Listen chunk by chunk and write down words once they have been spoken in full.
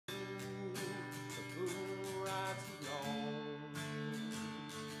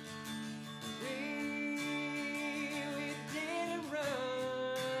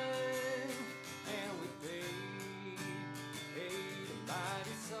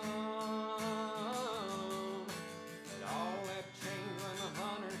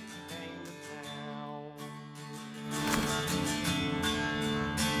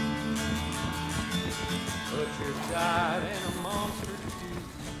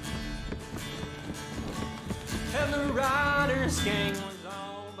and the riders' gang was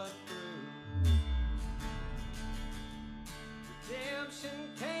all but through. Redemption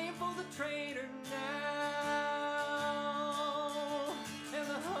came for the traitor now, and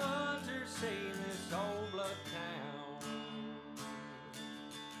the hunters saved this old blood town.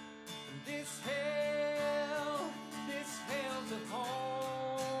 And this hell's a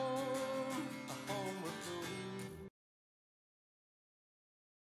home with food.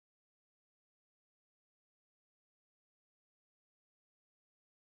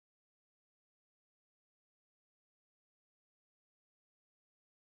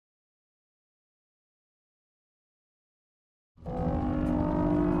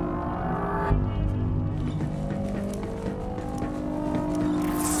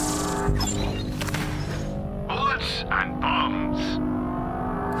 Bullets and bombs.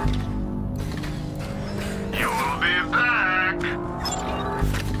 You'll be back.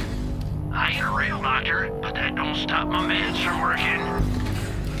 I ain't a real doctor, but that don't stop my meds from working.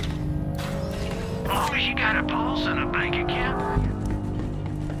 As long as you got a pulse and a bank account.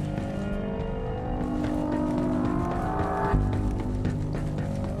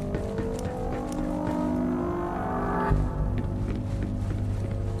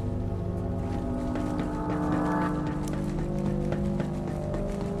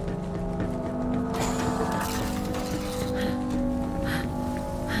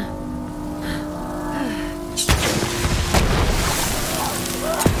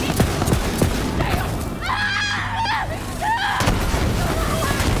 Ah!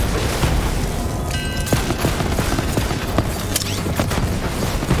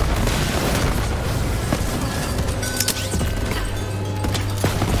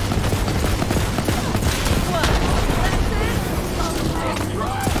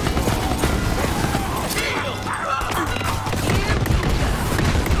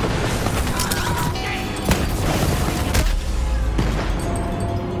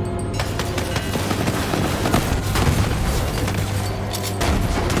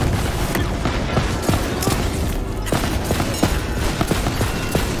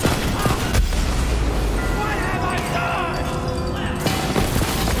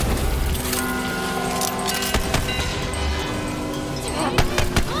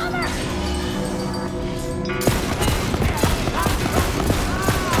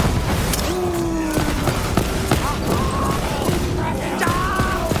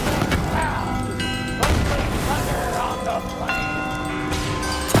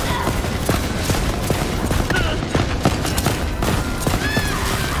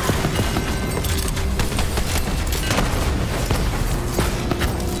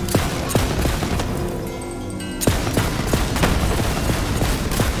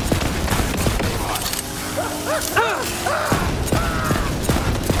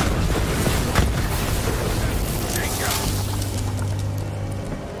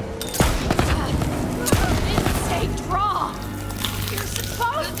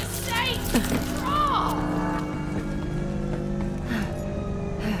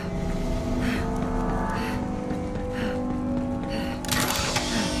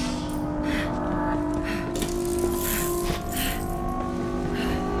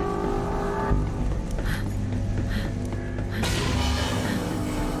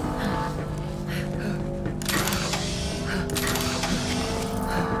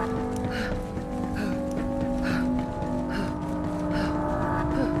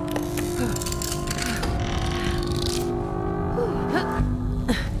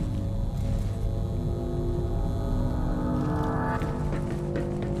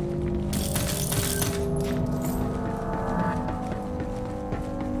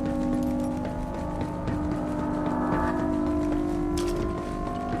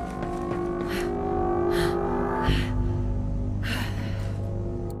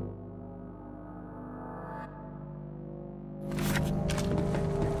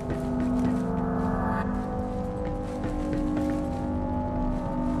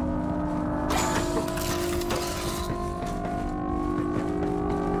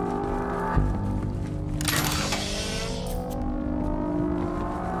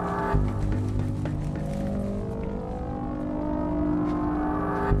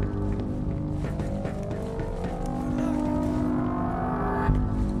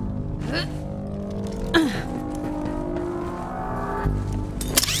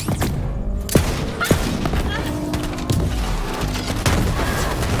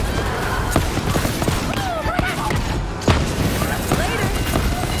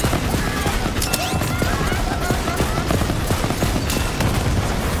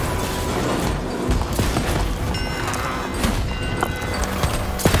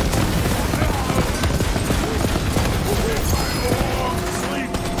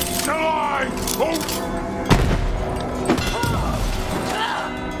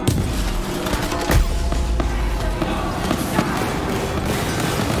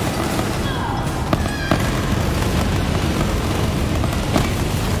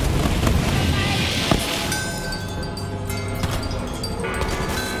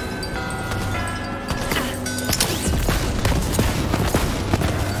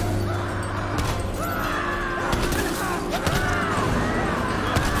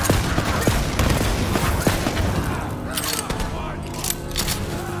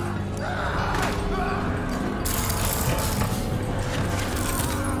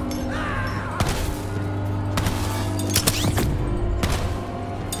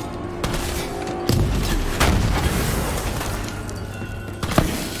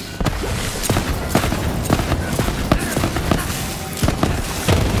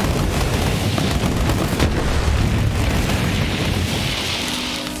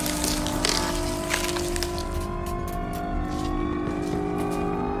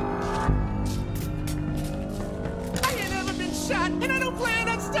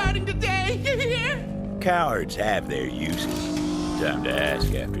 Cowards have their uses. Time to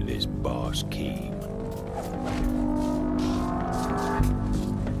ask after this boss came.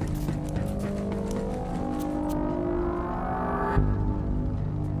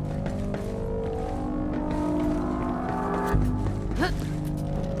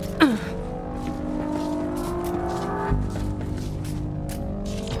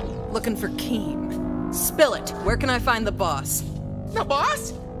 Looking for Keem. Spill it. Where can I find the boss? The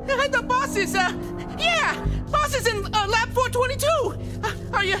boss? The boss is, yeah! Boss is in Lab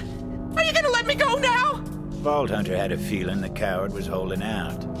 422! Are you gonna let me go now? Vault Hunter had a feeling the coward was holding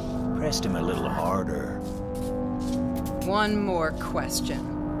out. Pressed him a little harder. One more question.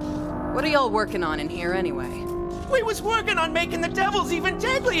 What are y'all working on in here anyway? We was working on making the devils even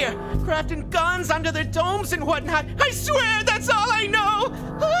deadlier! Crafting guns under their domes and whatnot! I swear that's all I know!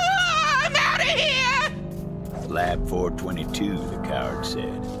 Ah, I'm out of here! Lab 422, the coward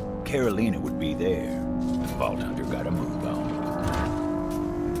said. Carolina would be there. The Vault Hunter got a move on.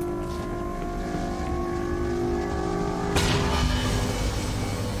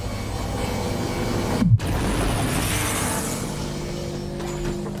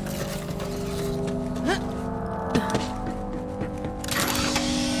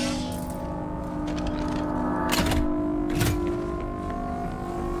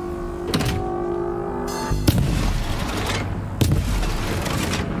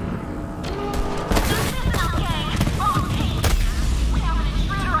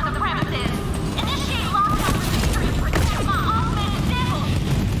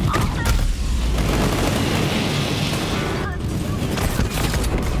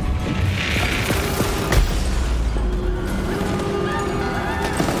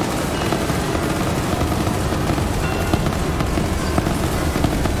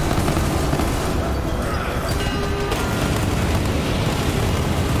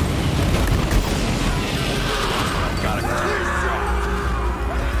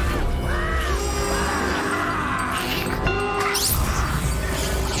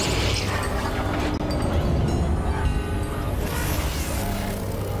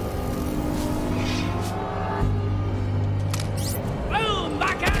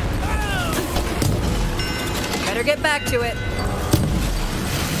 Better get back to it.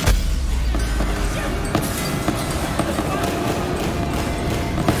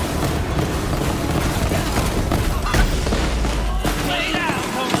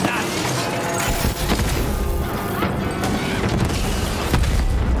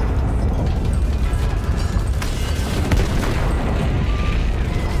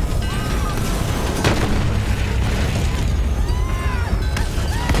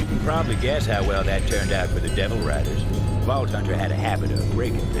 Probably guess how well that turned out for the Devil Riders. Vault Hunter had a habit of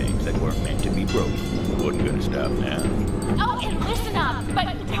breaking things that weren't meant to be broken. Wasn't gonna stop now. Oh, and listen up, but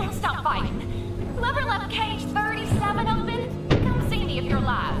don't stop fighting. Whoever left cage 37 open, come see me if you're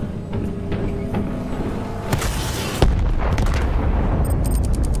alive.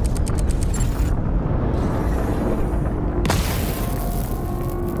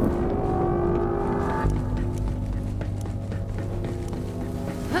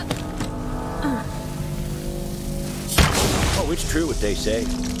 It's true what they say.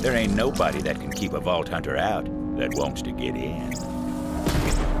 There ain't nobody that can keep a Vault Hunter out that wants to get in.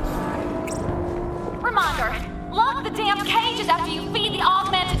 Reminder, lock the damn cages after you feed the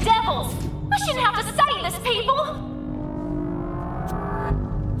augmented devils. I shouldn't have to say this, people.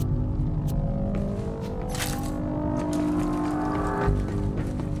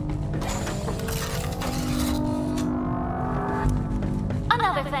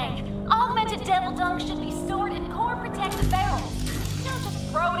 Another thing, augmented devil dung should be stored in core protected barrels. Don't just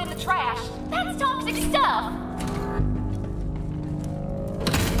throw it in the trash. That's toxic stuff.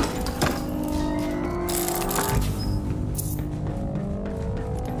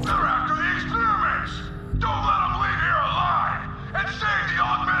 They're after the experiments! Don't let them leave here alive! And save the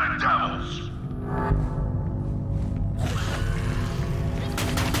augmented devils!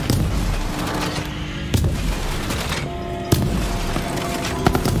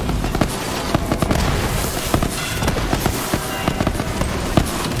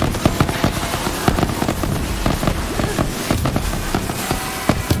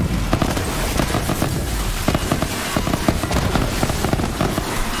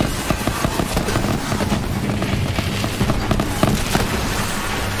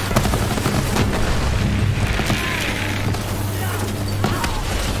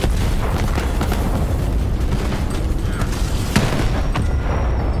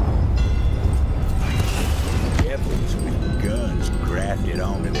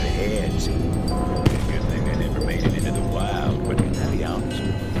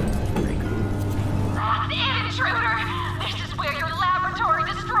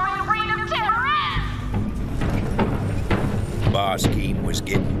 Our scheme was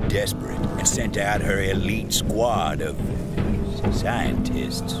getting desperate and sent out her elite squad of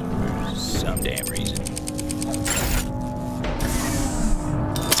scientists for some damn reason.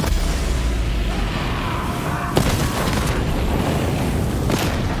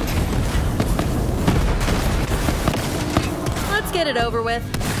 Let's get it over with.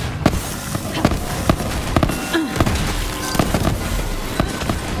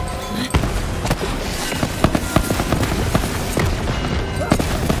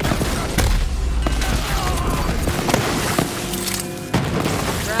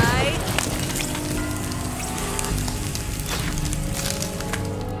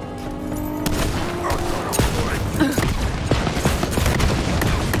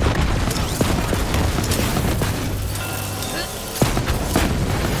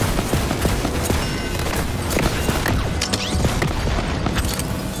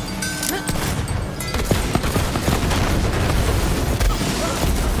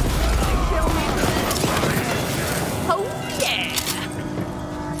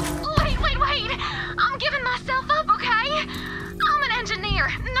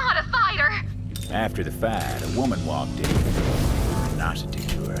 After the fight, a woman walked in, velocity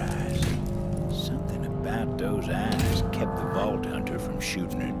to her eyes. Something about those eyes kept the Vault Hunter from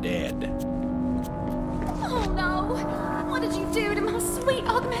shooting her dead. Oh no! What did you do to my sweet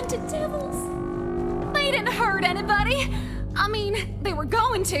augmented devils? They didn't hurt anybody. I mean, they were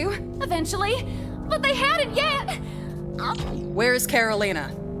going to, eventually, but they hadn't yet. Where's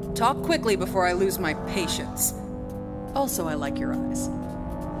Carolina? Talk quickly before I lose my patience. Also, I like your eyes.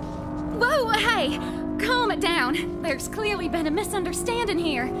 Whoa, hey, calm it down. There's clearly been a misunderstanding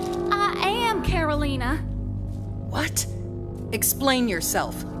here. I am Carolina. What? Explain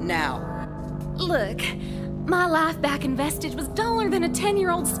yourself, now. Look, my life back in Vestige was duller than a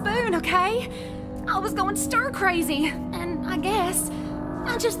 10-year-old spoon, okay? I was going stir-crazy, and I guess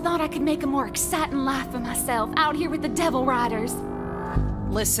I just thought I could make a more exciting life for myself out here with the Devil Riders.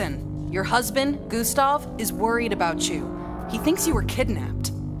 Listen, your husband, Gustav, is worried about you. He thinks you were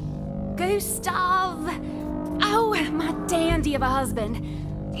kidnapped. Gustav! Oh, my dandy of a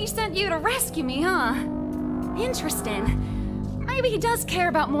husband. He sent you to rescue me, huh? Interesting. Maybe he does care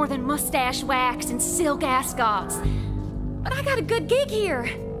about more than mustache wax and silk ascots. But I got a good gig here.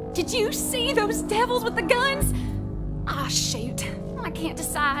 Did you see those devils with the guns? Ah, shoot. I can't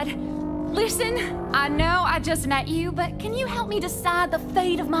decide. Listen, I know I just met you, but can you help me decide the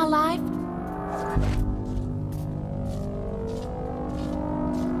fate of my life?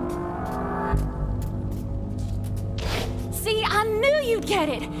 See, I knew you'd get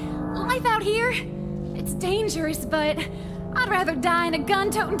it. Life out here, it's dangerous, but I'd rather die in a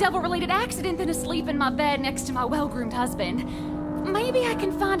gun-toting devil-related accident than asleep in my bed next to my well-groomed husband. Maybe I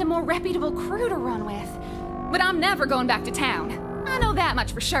can find a more reputable crew to run with. But I'm never going back to town. I know that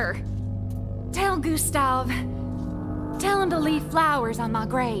much for sure. Tell Gustav. Tell him to leave flowers on my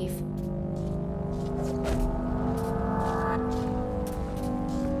grave.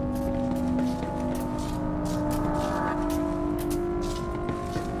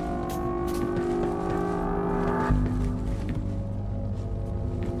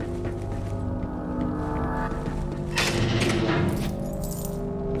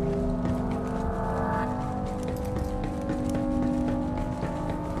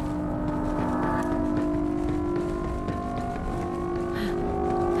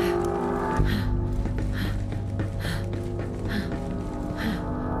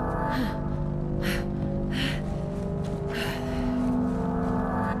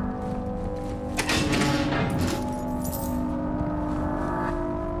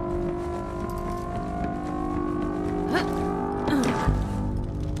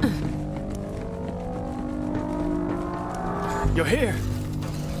 You're here.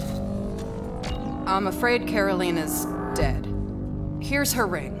 I'm afraid Carolina's dead. Here's her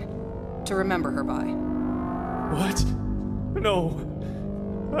ring, to remember her by. What? No.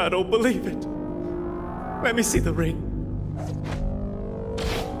 I don't believe it. Let me see the ring.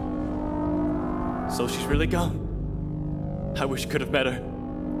 So she's really gone. I wish I could have met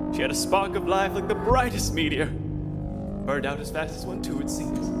her. She had a spark of life like the brightest meteor. Burned out as fast as one too, it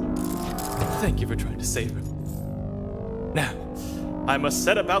seems. Thank you for trying to save her. Now, I must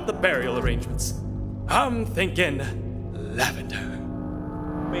set about the burial arrangements. I'm thinking lavender.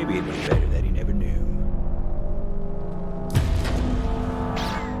 Maybe it was better that he never knew.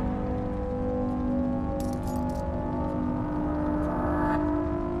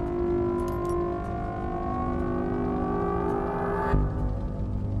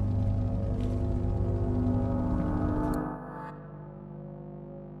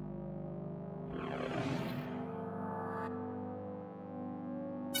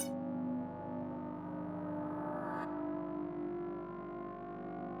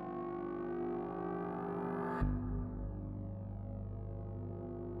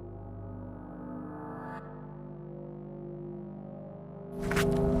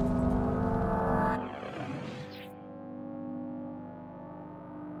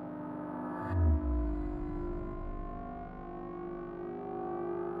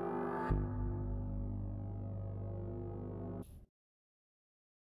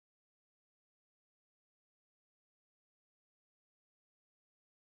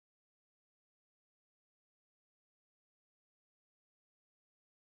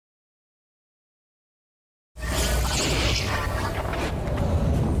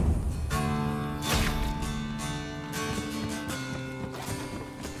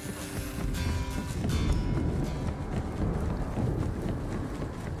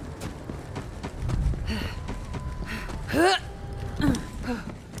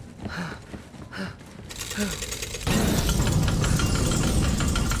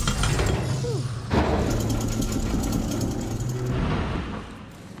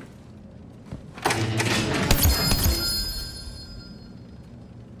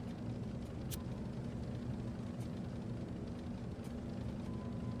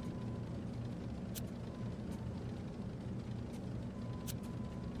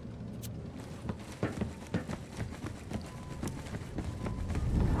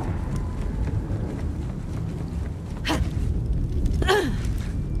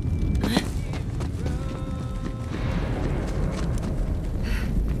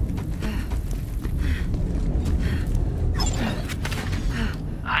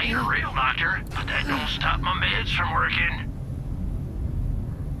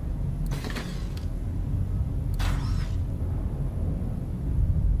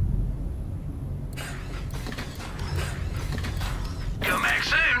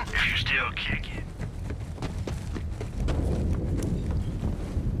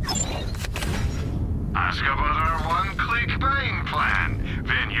 Ask about our one-click buying plan.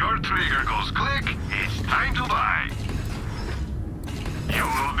 When your trigger goes click, it's time to buy. You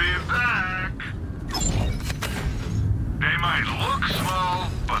will be back. They might look small,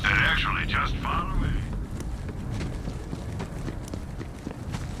 but they're actually just far away.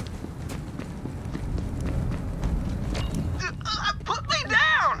 Put me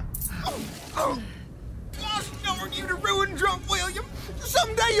down! Gosh darn you to ruin drunk William!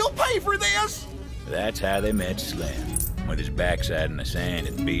 Someday you'll pay for this! That's how they met Slim. With his backside in the sand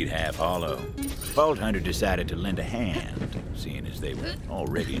and beat half hollow, Vault Hunter decided to lend a hand, seeing as they were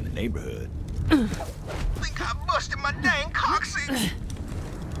already in the neighborhood. Think I busted my dang coccyx! Ooh,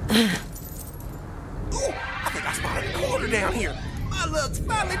 I think I spotted a quarter down here. My luck's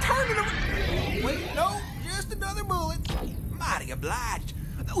finally turning around. Wait, no, just another bullet. Mighty obliged.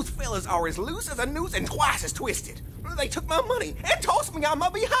 Those fellas are as loose as a noose and twice as twisted. They took my money and tossed me on my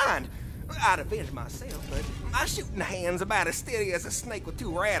behind. I'd avenge myself, but my shooting hand's about as steady as a snake with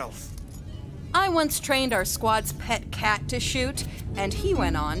two rattles. I once trained our squad's pet cat to shoot, and he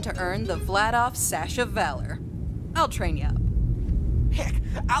went on to earn the Vladov Sash of Valor. I'll train you up. Heck,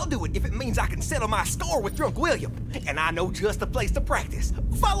 I'll do it if it means I can settle my score with Drunk William. And I know just the place to practice.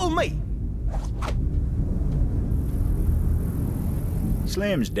 Follow me.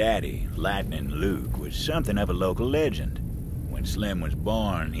 Slim's daddy, Lightning Luke, was something of a local legend. When Slim was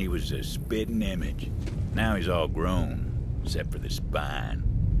born, he was a spitting image. Now he's all grown, except for the spine.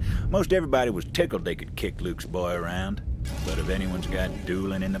 Most everybody was tickled they could kick Luke's boy around. But if anyone's got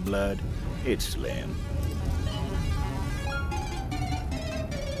dueling in the blood, it's Slim.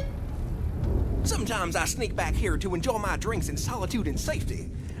 Sometimes I sneak back here to enjoy my drinks in solitude and safety.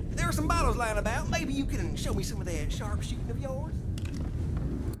 There are some bottles lying about. Maybe you can show me some of that sharp shooting of yours?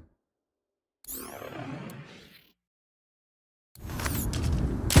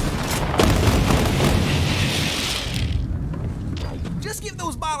 Just give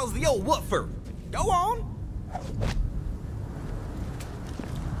those bottles the old what for. Go on.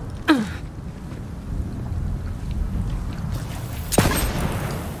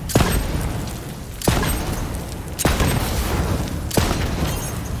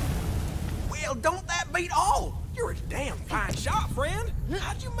 Well, don't that beat all? You're a damn fine shot, friend.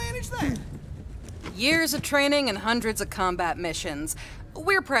 How'd you manage that? Years of training and hundreds of combat missions.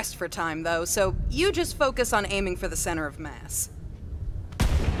 We're pressed for time, though, so you just focus on aiming for the center of mass.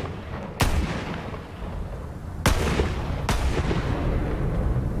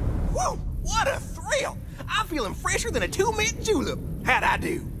 Whoa, what a thrill! I'm feeling fresher than a two-mint julep. How'd I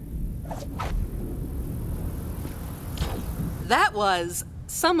do? That was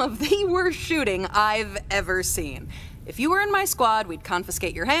some of the worst shooting I've ever seen. If you were in my squad, we'd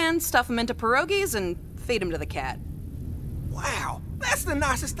confiscate your hands, stuff them into pierogies, and feed them to the cat. Wow, that's the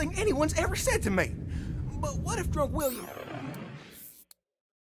nicest thing anyone's ever said to me. But what if Drunk William...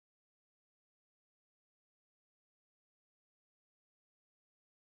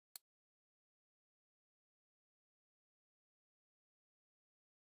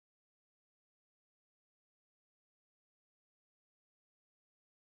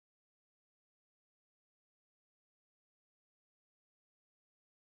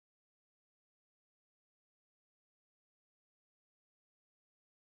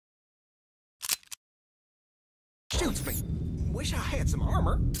 shoots me. Wish I had some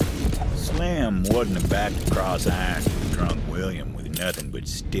armor. Slim wasn't about to cross irons with Drunk William with nothing but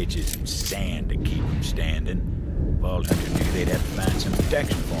stitches and sand to keep him standing. Vault Hunter knew they'd have to find some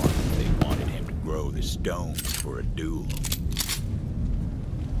protection for him if they wanted him to grow the stones for a duel.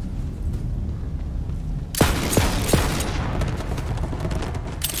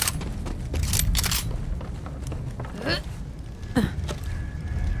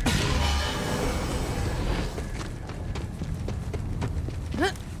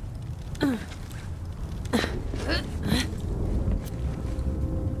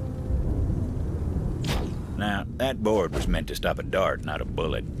 Now, that board was meant to stop a dart, not a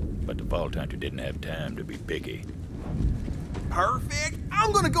bullet, but the Vault Hunter didn't have time to be picky. Perfect.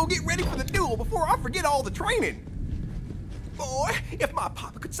 I'm gonna go get ready for the duel before I forget all the training. Boy, if my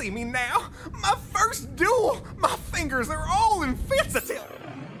papa could see me now, my first duel, my fingers are all in fits, I tell you.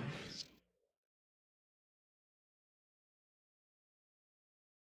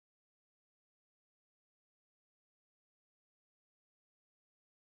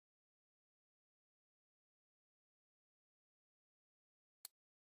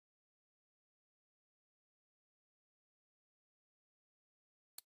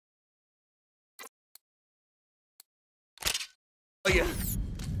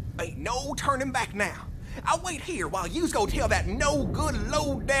 Ain't no turning back now. I'll wait here while yous go tell that no good,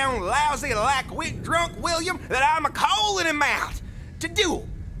 low-down down, lousy, lack-wit, drunk William that I'm a-calling him out to duel.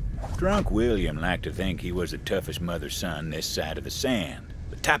 Drunk William liked to think he was the toughest mother's son this side of the sand.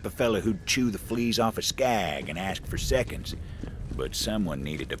 The type of fella who'd chew the fleas off a skag and ask for seconds. But someone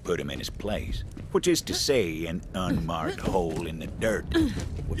needed to put him in his place, which is to say, an unmarked hole in the dirt.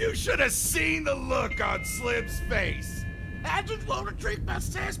 You should have seen the look on Slim's face. I just want to drink my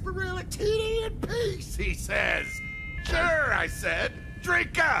sarsaparilla tea in peace, he says. Sure, I said.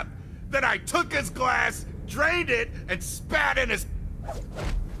 Drink up. Then I took his glass, drained it, and spat in his...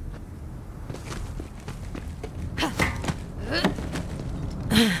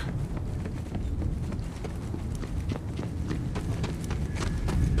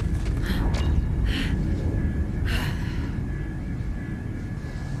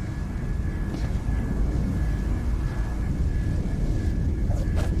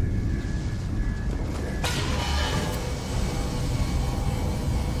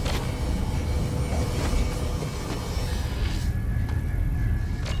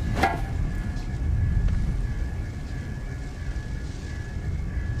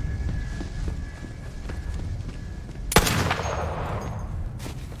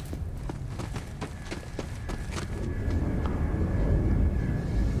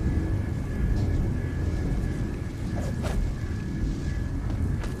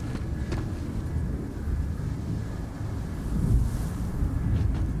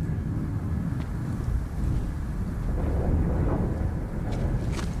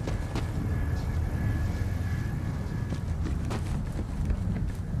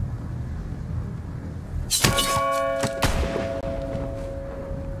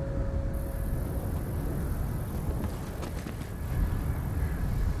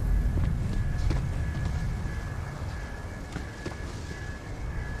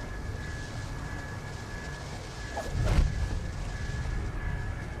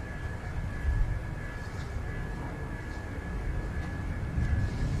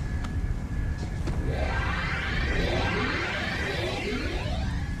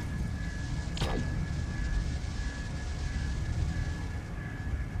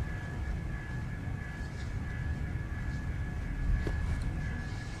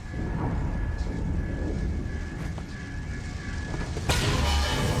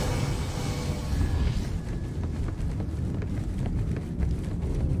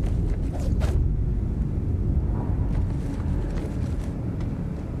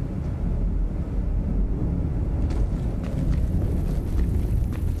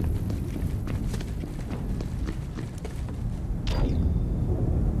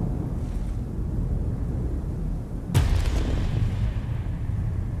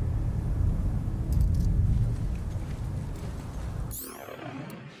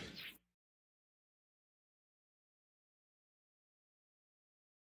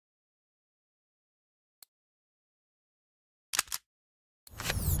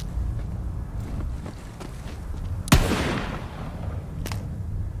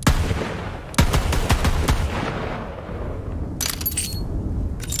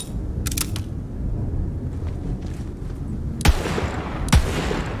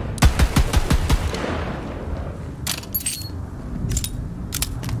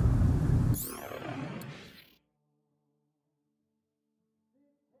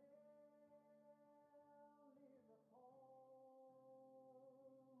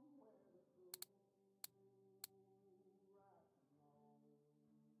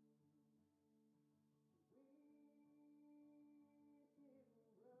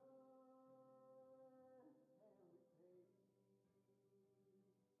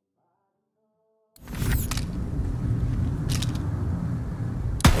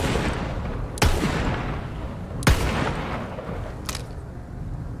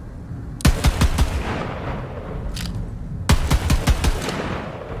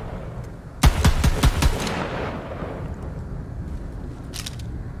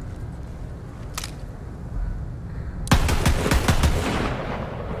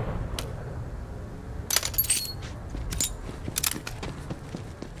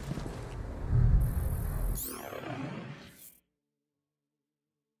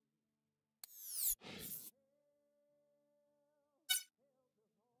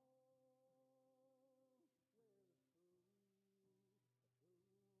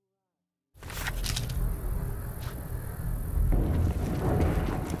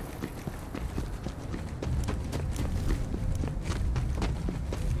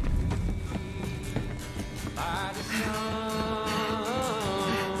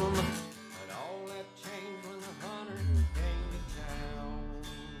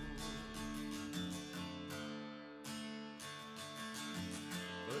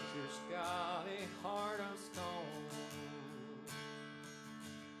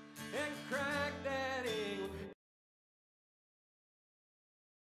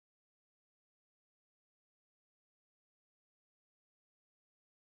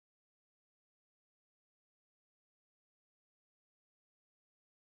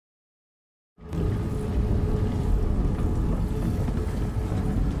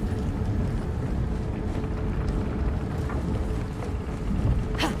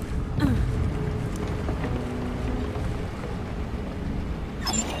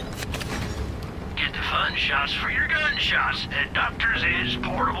 shots for your gunshots at Doctor's Edge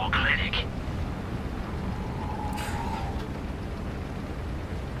Portable Clinic.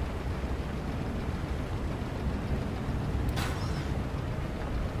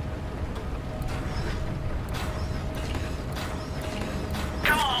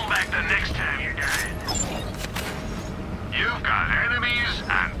 Come on back the next time you're dying. You've got enemies,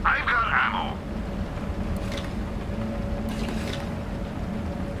 and I've got ammo.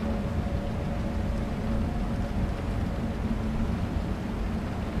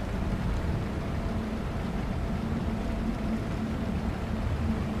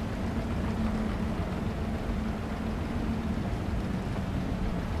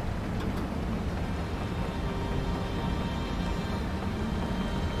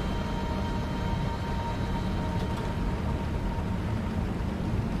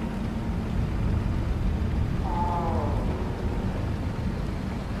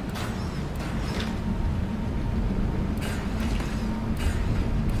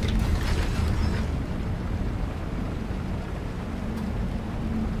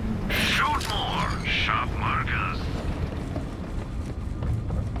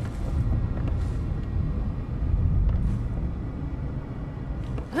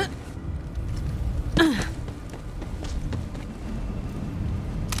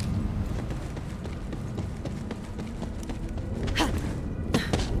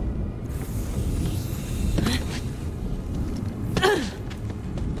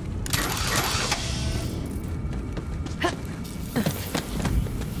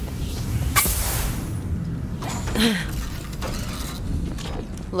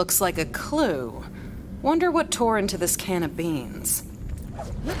 Looks like a clue. Wonder what tore into this can of beans.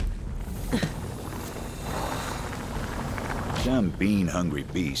 Some bean-hungry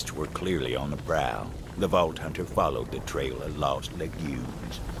beasts were clearly on the prowl. The Vault Hunter followed the trail of lost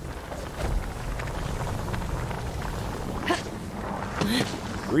legumes.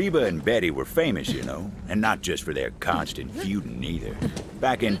 Reba and Betty were famous, you know, and not just for their constant feuding either.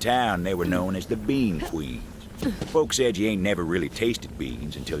 Back in town, they were known as the Bean Queens. Folks said you ain't never really tasted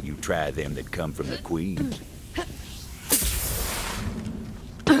beans until you try them that come from the Queens.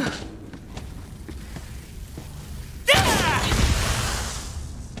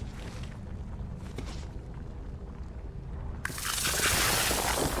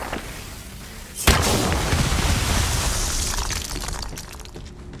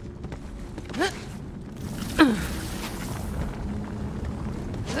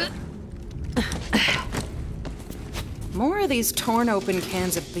 More of these torn open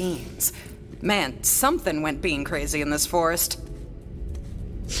cans of beans. Man, something went bean crazy in this forest.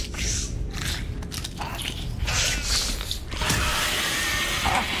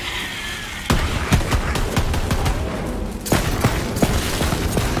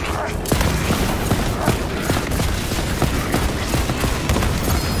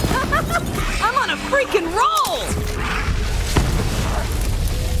 I'm on a freaking roll!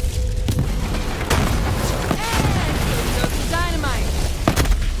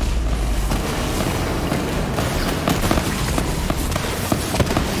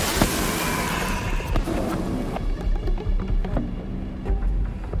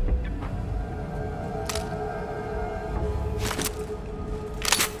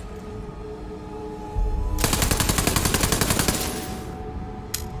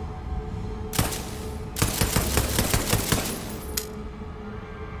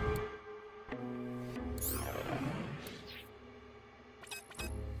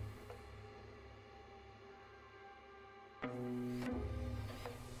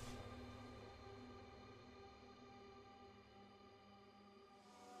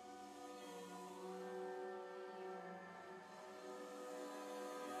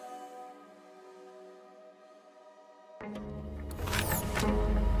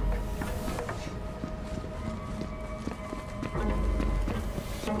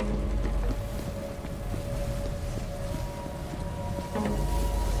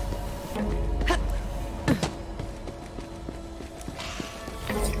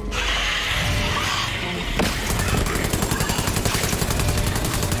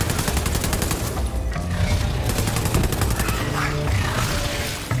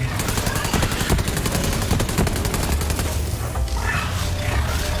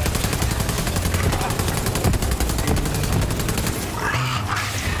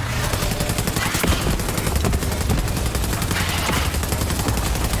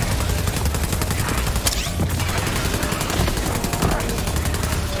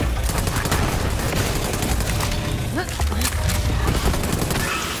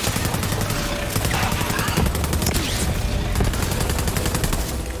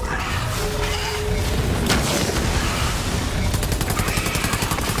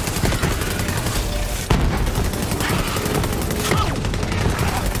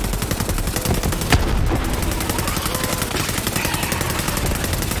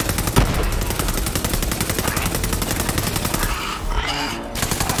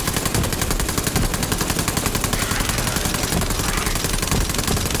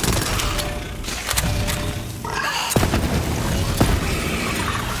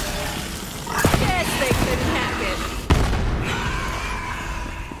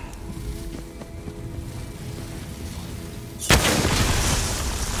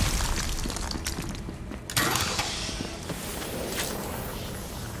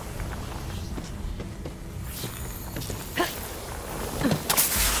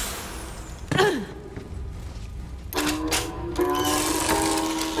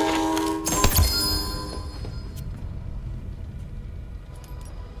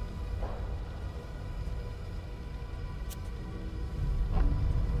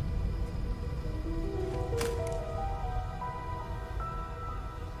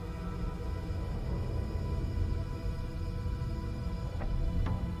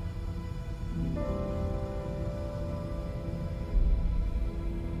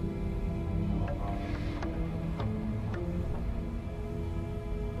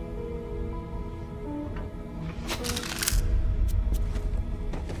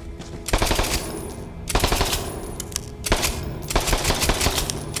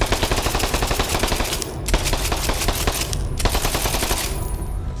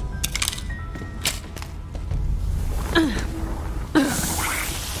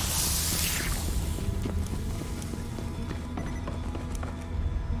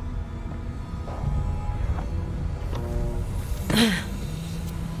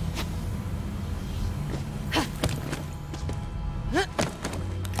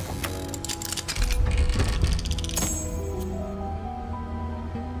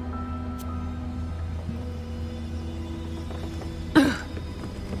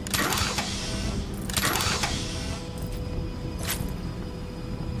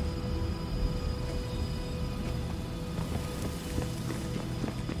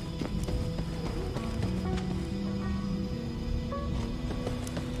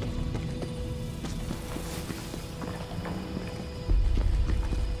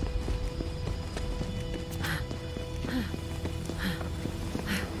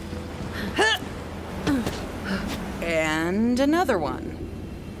 another one.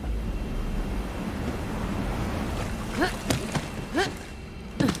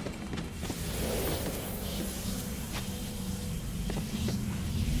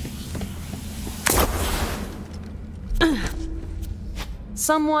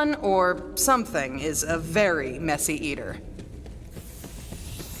 Someone or something is a very messy eater.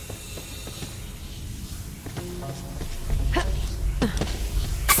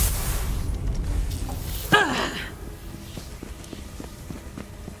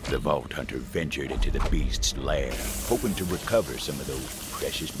 The Vault Hunter ventured into the beast's lair, hoping to recover some of those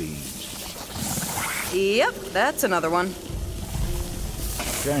precious beans. Yep, that's another one.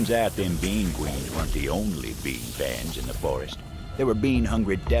 Turns out them bean queens weren't the only bean fans in the forest. There were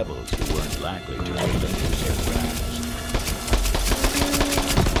bean-hungry devils who weren't likely to take them to surprise.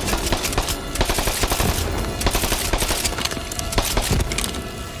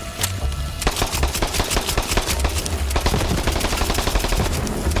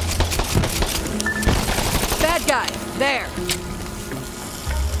 Bad guy, there.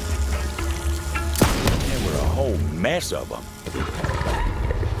 There were a whole mess of them.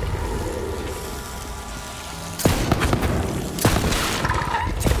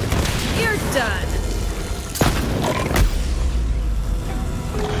 You're done.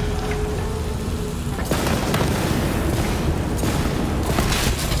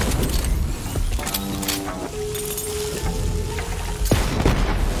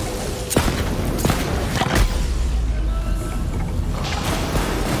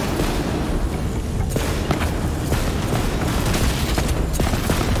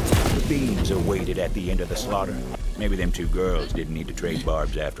 The beans awaited at the end of the slaughter. Maybe them two girls didn't need to trade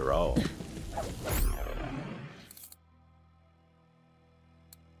barbs after all.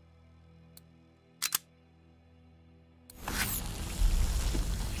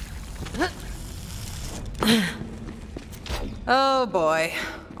 Oh boy,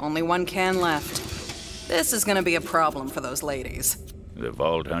 only one can left. This is gonna be a problem for those ladies. The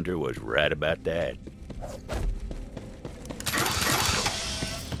Vault Hunter was right about that.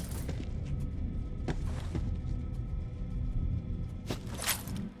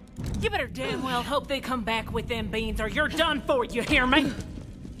 You better damn well hope they come back with them beans or you're done for, you hear me?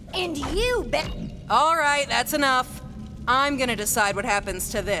 And you bet. All right, that's enough. I'm gonna decide what happens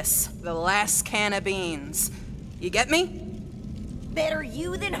to this, the last can of beans. You get me? Better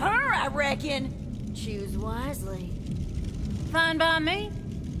you than her, I reckon. Choose wisely. Fine by me,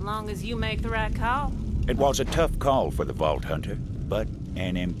 long as you make the right call. It was a tough call for the Vault Hunter, but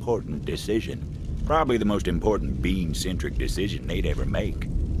an important decision. Probably the most important bean-centric decision they'd ever make.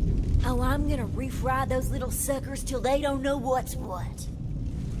 Oh, I'm gonna refry those little suckers till they don't know what's what.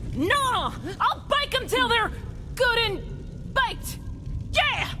 No! I'll bake them till they're good and baked!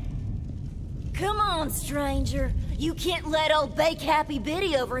 Yeah! Come on, stranger. You can't let old Bake Happy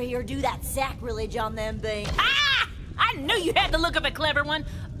Biddy over here do that sacrilege on them beans. Ah! I knew you had the look of a clever one.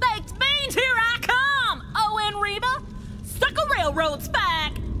 Baked beans, here I come! Owen Reba, stuck a railroad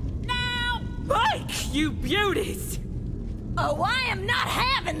spike. Now bake, you beauties! Oh, I am not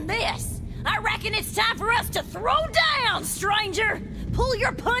having this. I reckon it's time for us to throw down, stranger. Pull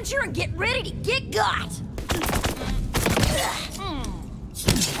your puncher and get ready to get got.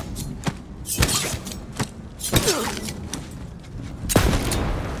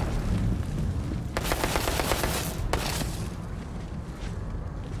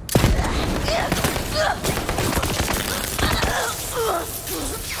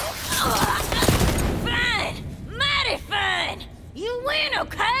 Fine, mighty fine. You win,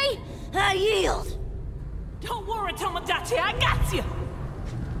 okay? I yield. Don't worry, Tomodachi, I got you!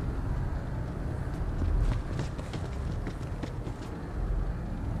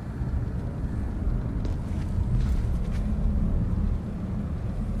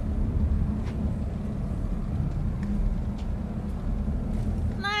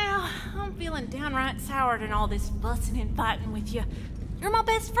 Now, I'm feeling downright soured in all this fussing and fighting with you. You're my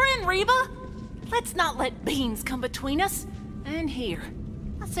best friend, Reba! Let's not let beans come between us. And here,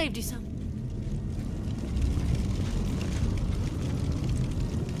 I saved you some.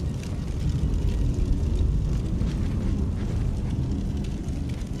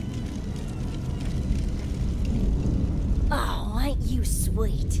 Oh, ain't you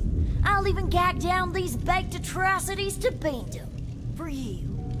sweet? I'll even gag down these baked atrocities to beandom. For you.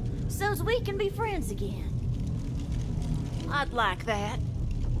 So's we can be friends again. I'd like that.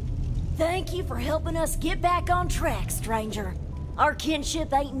 Thank you for helping us get back on track, stranger. Our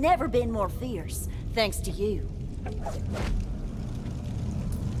kinship ain't never been more fierce, thanks to you.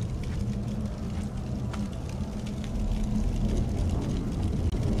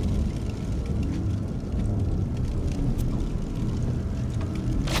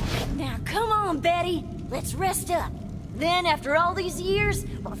 on, Betty. Let's rest up. Then, after all these years,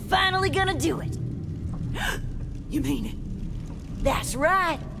 we're finally gonna do it. You mean it? That's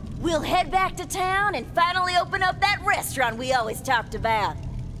right. We'll head back to town and finally open up that restaurant we always talked about.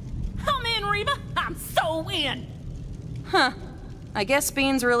 I'm in, Reba. I'm so in. Huh. I guess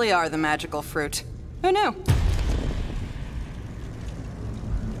beans really are the magical fruit. Who knew?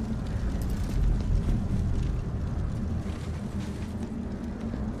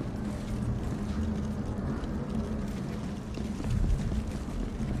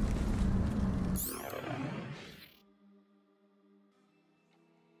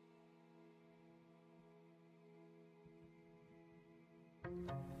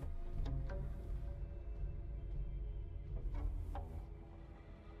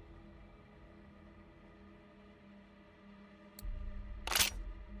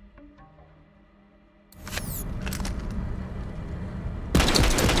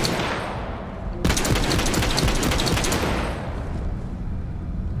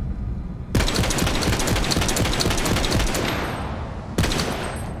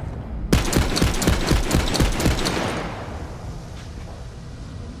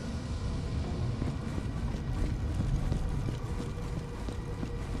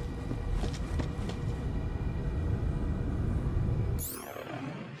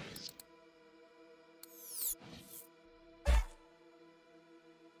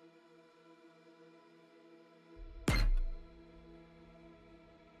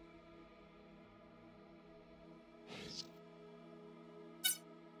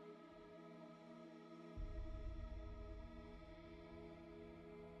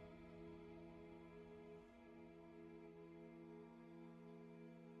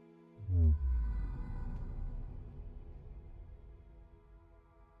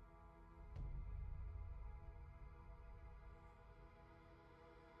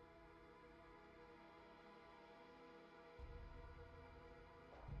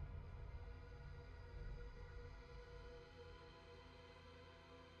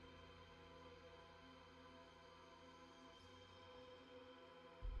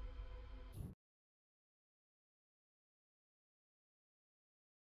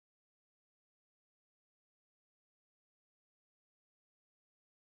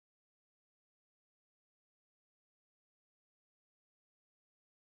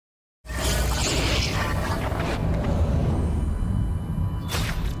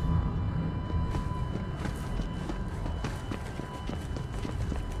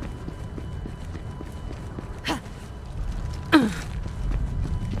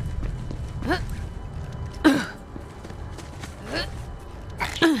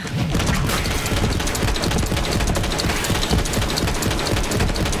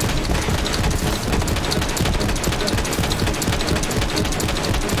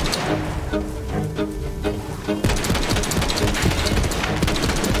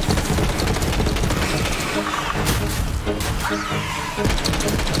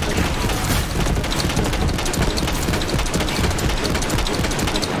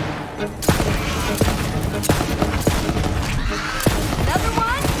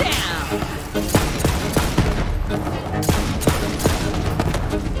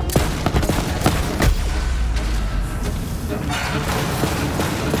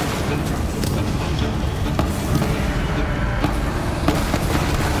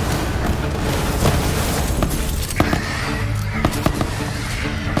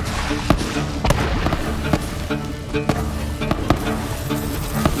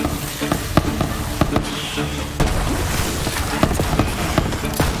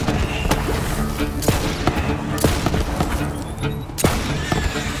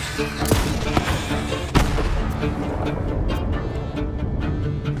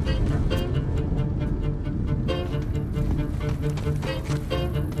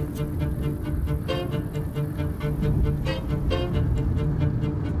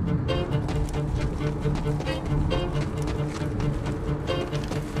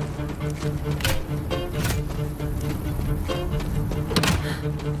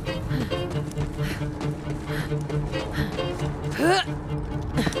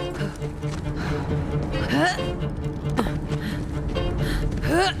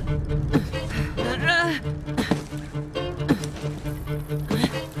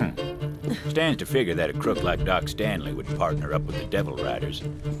 Stands to figure that a crook like Doc Stanley would partner up with the Devil Riders.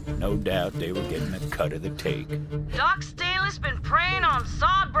 No doubt they were getting a cut of the take. Doc Stanley's been preying on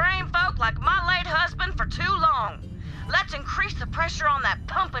sawed-brain folk like my late husband for too long. Let's increase the pressure on that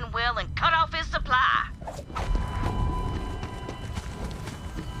pumping wheel and cut off his supply.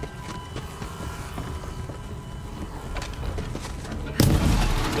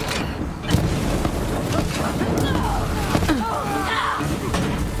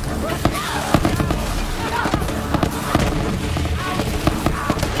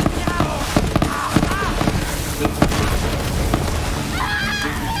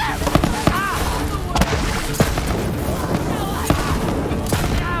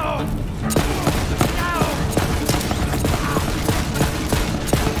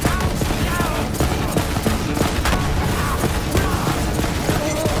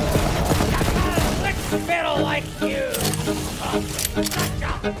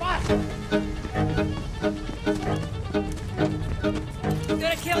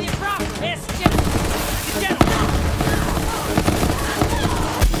 Gonna kill you proper, miss. Get him.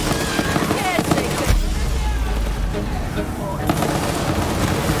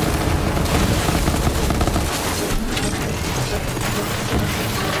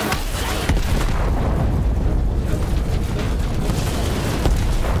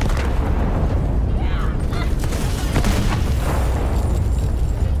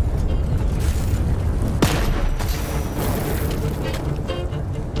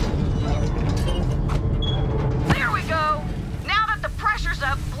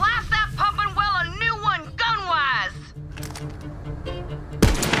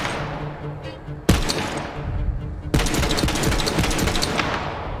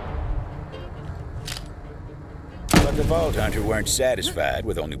 The Vault Hunter weren't satisfied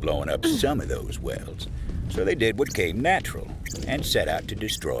with only blowing up some of those wells, so they did what came natural and set out to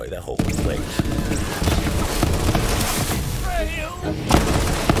destroy the whole place.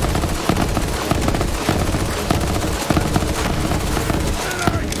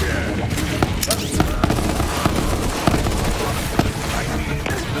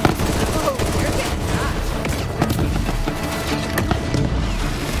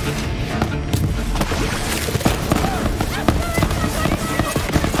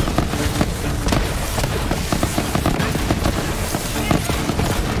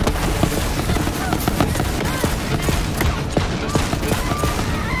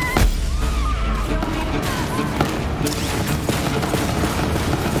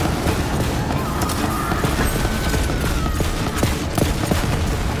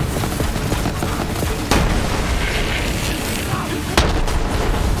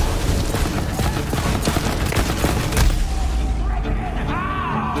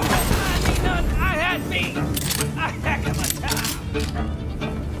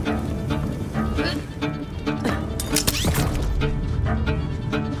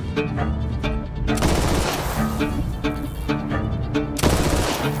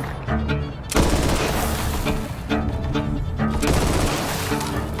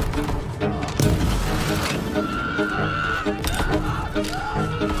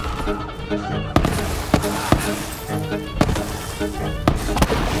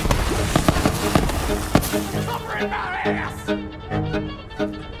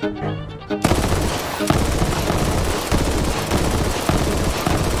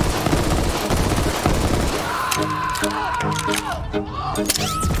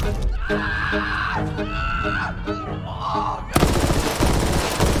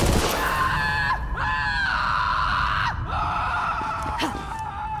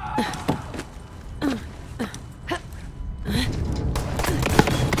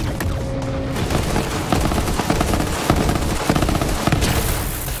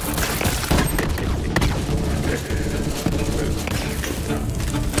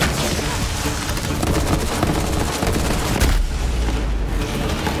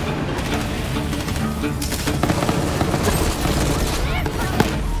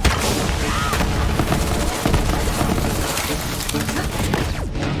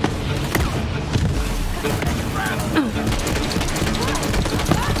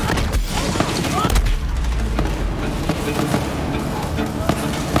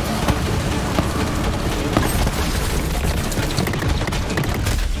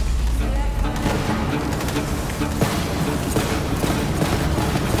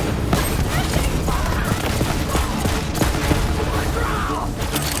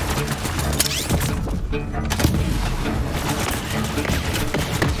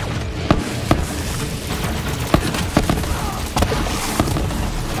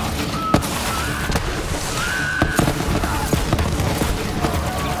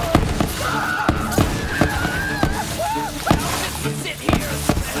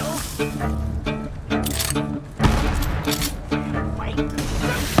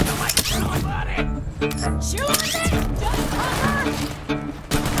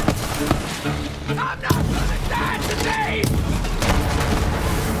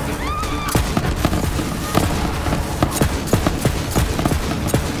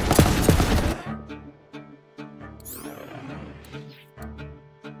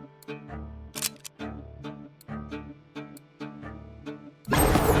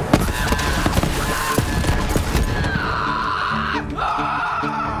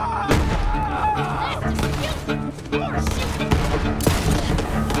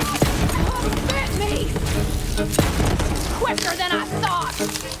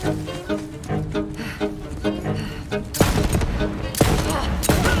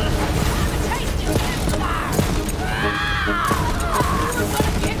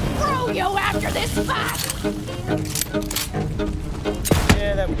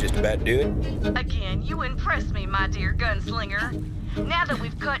 that do it? Again, you impress me, my dear gunslinger. Now that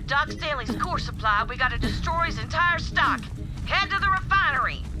we've cut Doc Stanley's core supply, we gotta destroy his entire stock. Head to the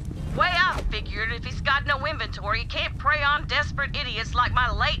refinery. Way I figured if he's got no inventory, he can't prey on desperate idiots like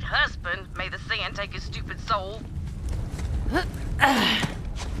my late husband. May the sand take his stupid soul.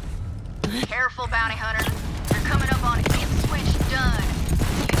 Careful, bounty hunter. You're coming up on him. Switch done.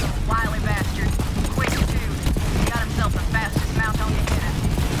 He's a wily bastard. Quick, too. He got himself the fastest mount on the internet.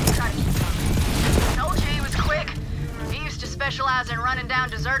 Try to keep coming. Told you he was quick. He used to specialize in running down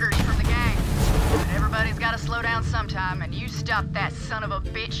deserters from the gang. But everybody's got to slow down sometime, and you stopped that son of a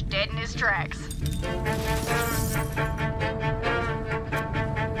bitch dead in his tracks.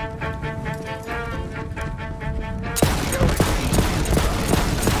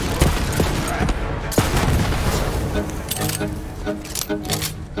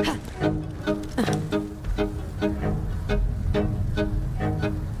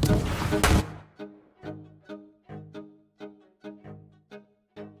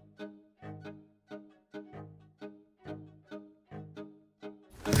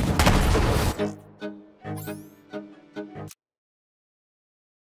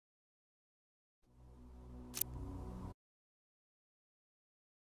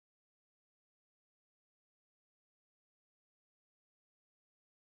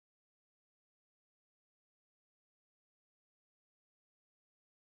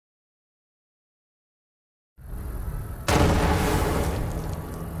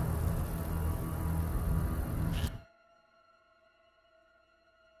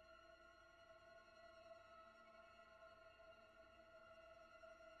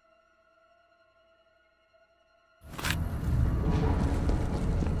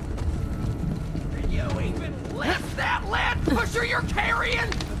 Pusher you're carrying?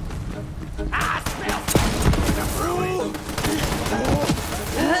 I smell the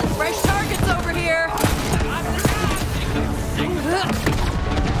Fresh targets over here.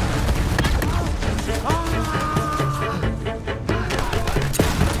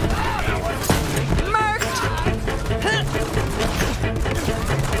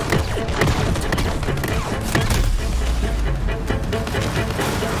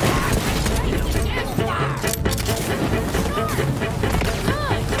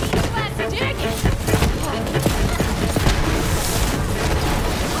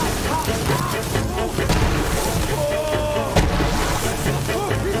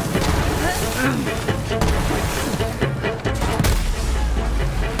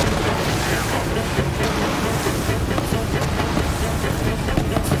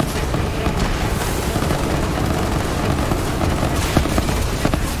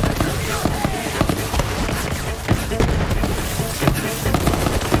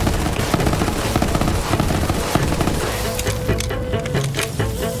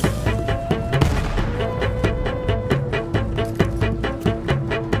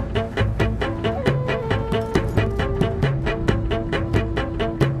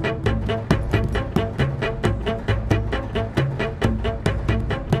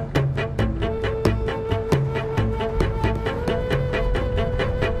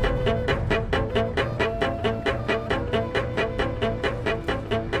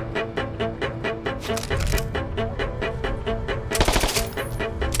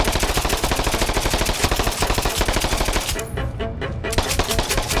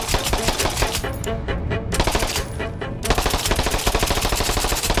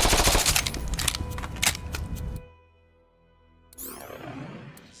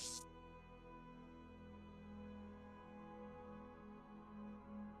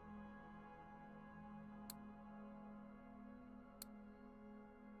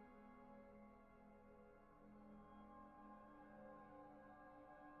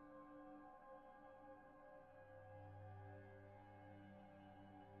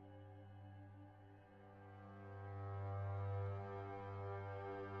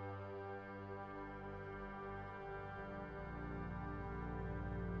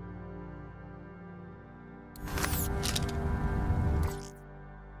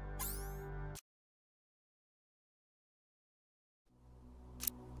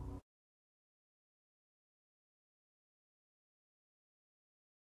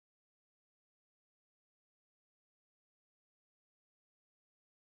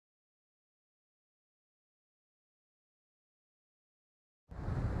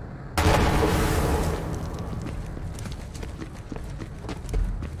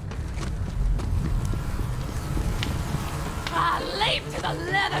 Leap to the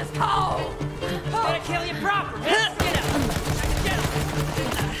leather's cold! Gotta kill you proper, miss. Get up. Get up.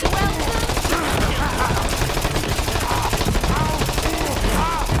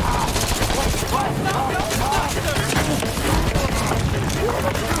 Welcome.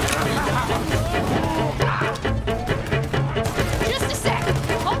 Just a sec.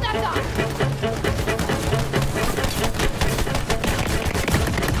 Hold that thought.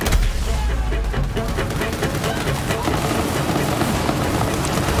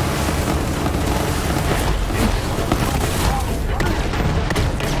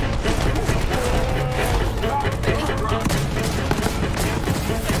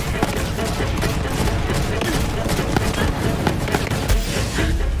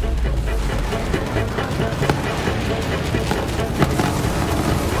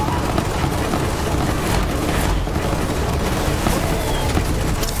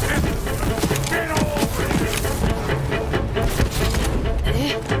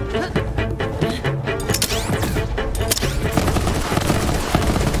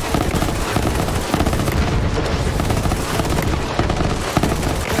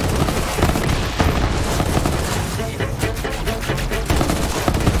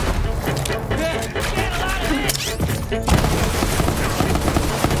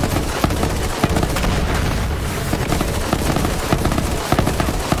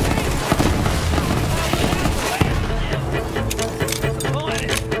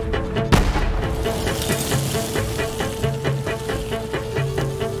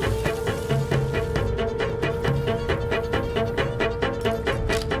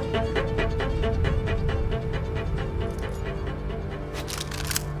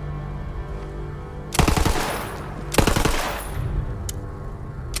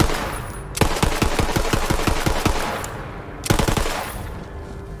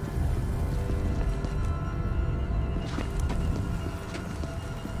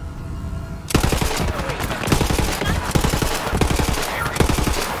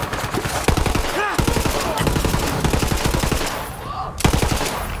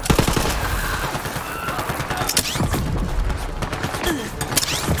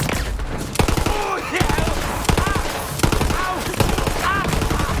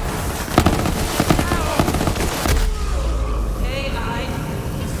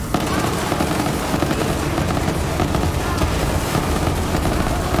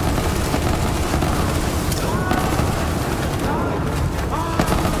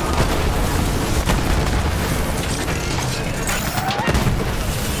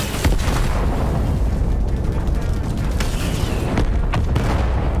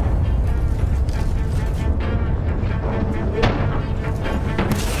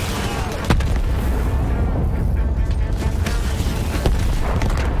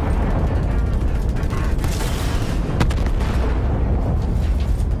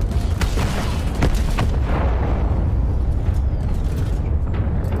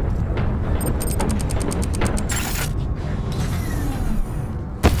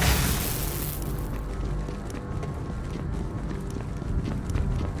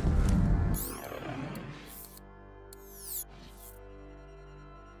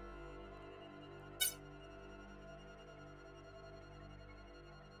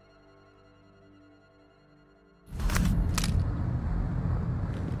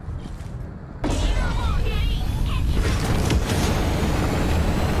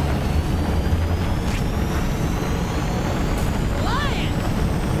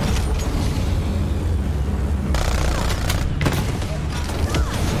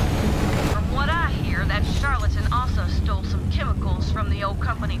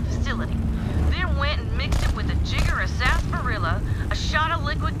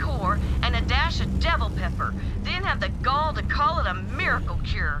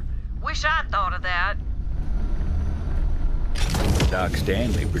 Wish I'd thought of that. Doc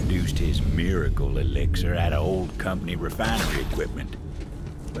Stanley produced his miracle elixir out of old company refinery equipment.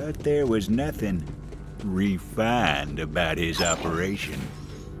 But there was nothing refined about his operation.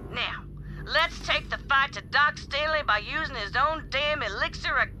 Now, let's take the fight to Doc Stanley by using his own damn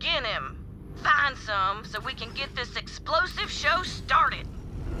elixir again him. Find some so we can get this explosive show started.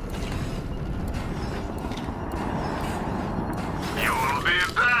 You'll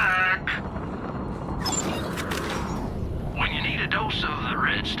be back. When you need a dose of the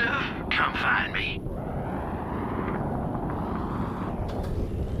red stuff, come find me.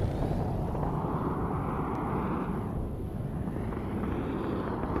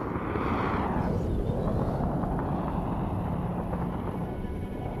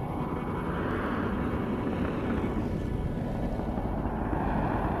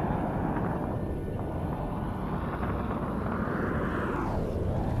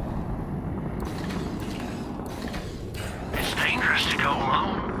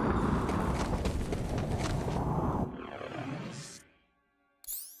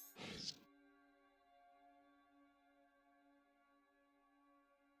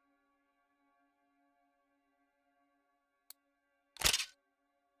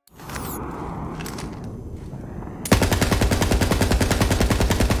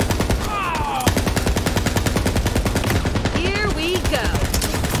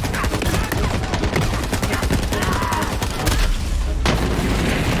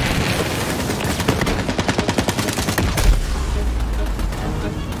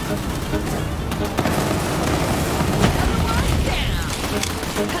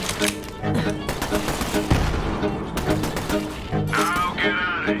 Now get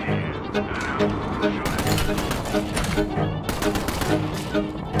out of here.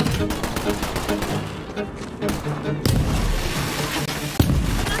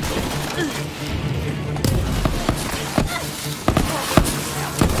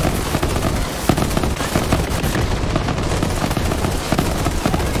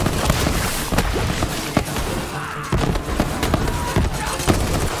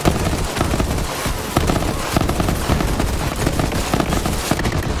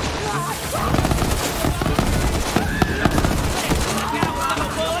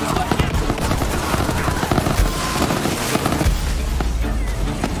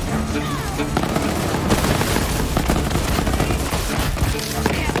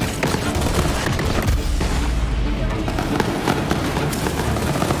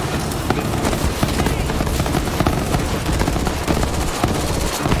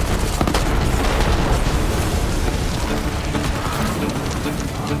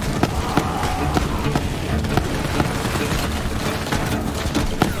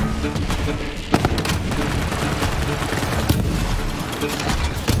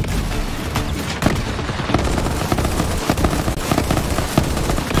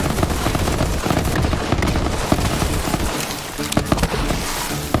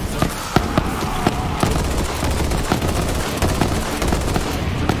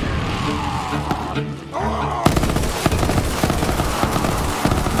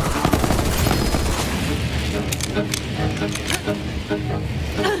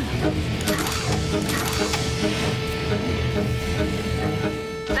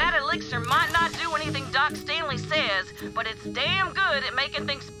 That elixir might not do anything Doc Stanley says, but it's damn good at making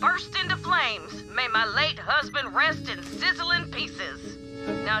things burst into flames. May my late husband rest in sizzling pieces.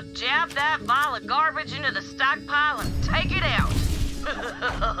 Now jab that vial of garbage into the stockpile and take it out.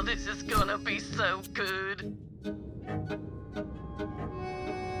 This is gonna be so good.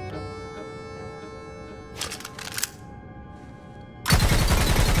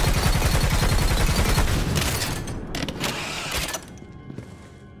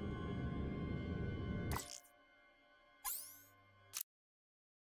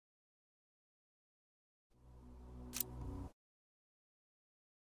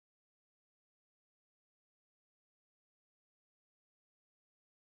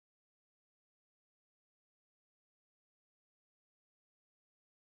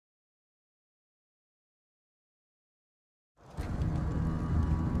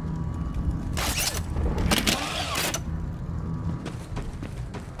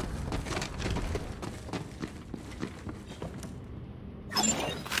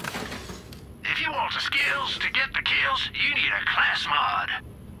 Skills to get the kills, you need a class mod.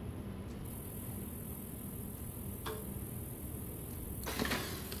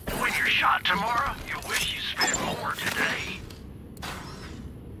 When you're shot tomorrow, you'll wish you spent more today.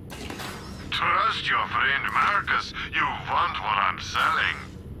 Trust your friend Marcus. You want what I'm selling.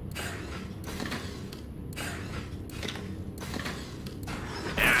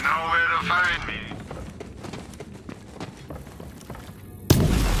 You know where to find me.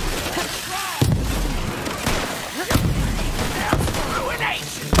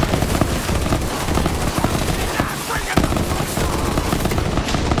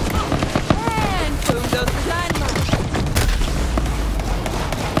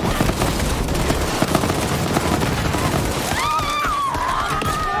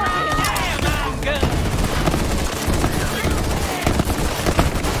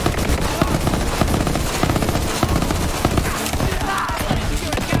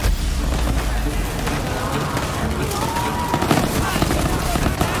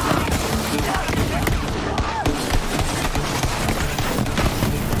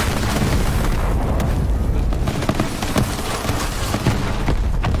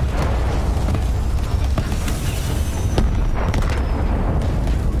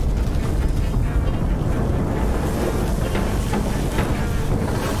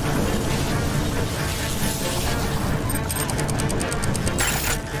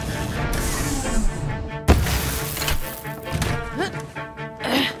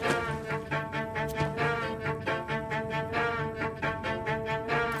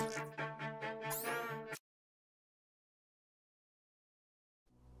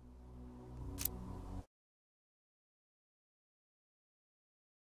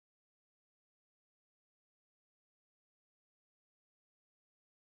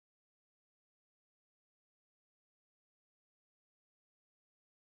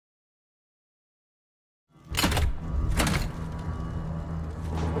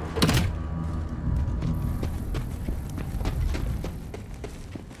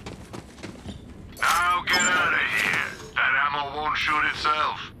 shoot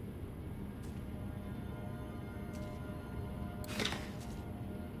itself.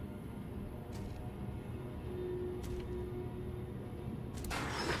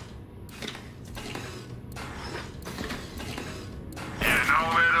 You know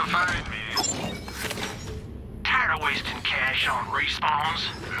where to find me. Tired of wasting cash on respawns?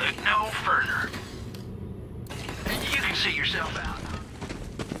 Look no further. You can see yourself out.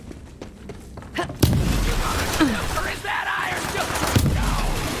 Or is that iron just no?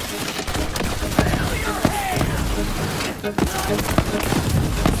 Fill your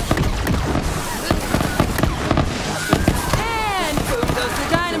And boom goes the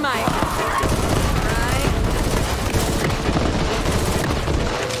dynamite. Right?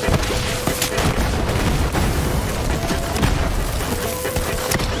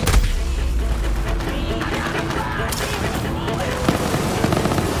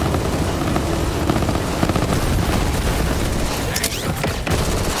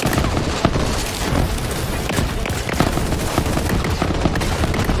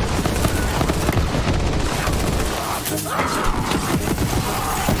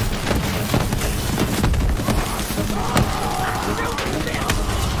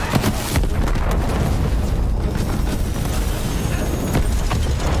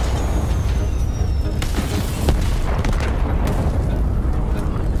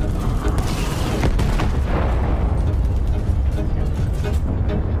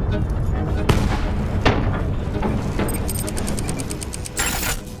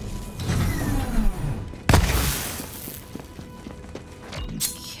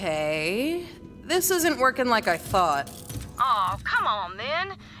 Okay, this isn't working like I thought. Oh, come on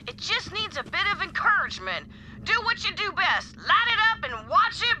then. It just needs a bit of encouragement. Do what you do best. Light it up and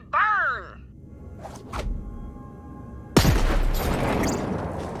watch it burn.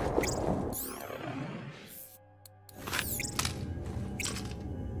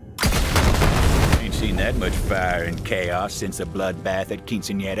 Ain't seen that much fire and chaos since the bloodbath at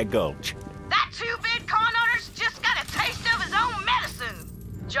Quinceañera Gulch. That two-bit con owner's just got a taste of his own medicine.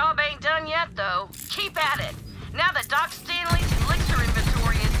 Job ain't done yet, though. Keep at it. Now that Doc Stanley's elixir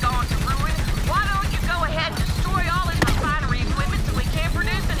inventory has gone to ruin, why don't you go ahead and destroy all his refinery equipment so we can't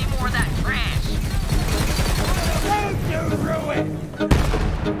produce any more of that trash? road to ruin!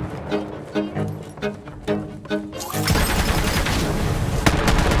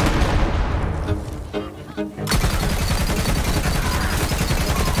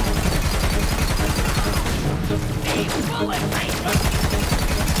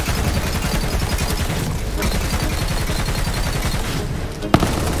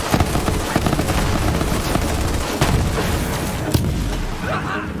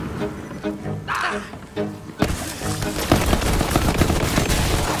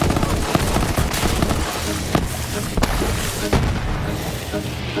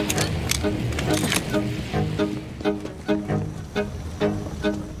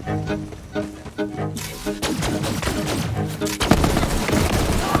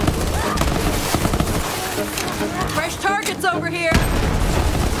 Fresh targets over here.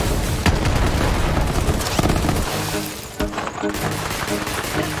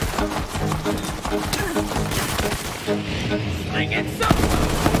 Sling it some!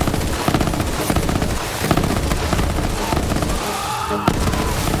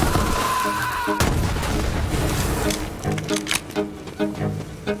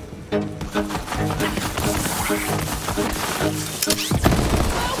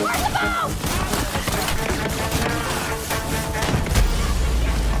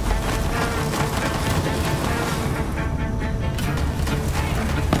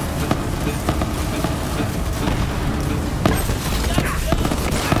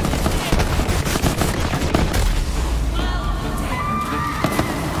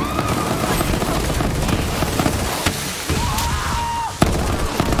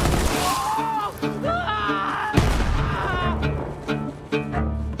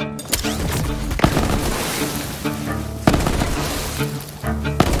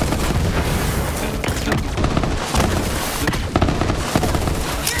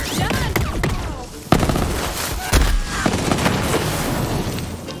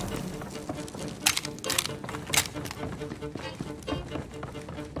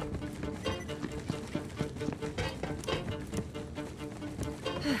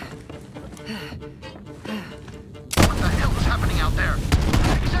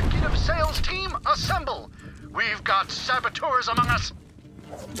 Executive sales team, assemble! We've got saboteurs among us!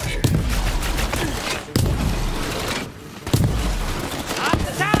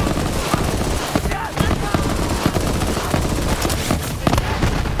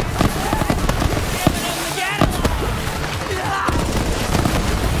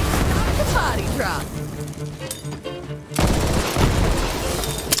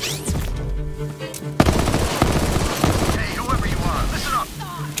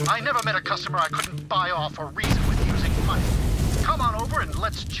 I never met a customer I couldn't buy off or reason with using money. Come on over and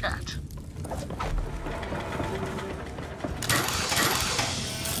let's chat.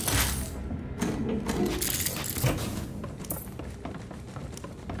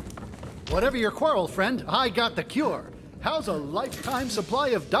 Whatever your quarrel, friend, I got the cure. How's a lifetime supply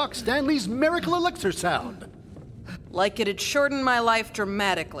of Doc Stanley's miracle elixir sound? Like it'd shorten my life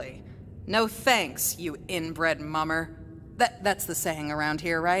dramatically. No thanks, you inbred mummer. That's the saying around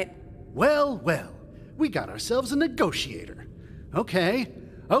here, right? Well, well, we got ourselves a negotiator. Okay,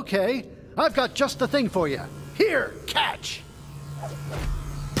 I've got just the thing for you. Here, catch!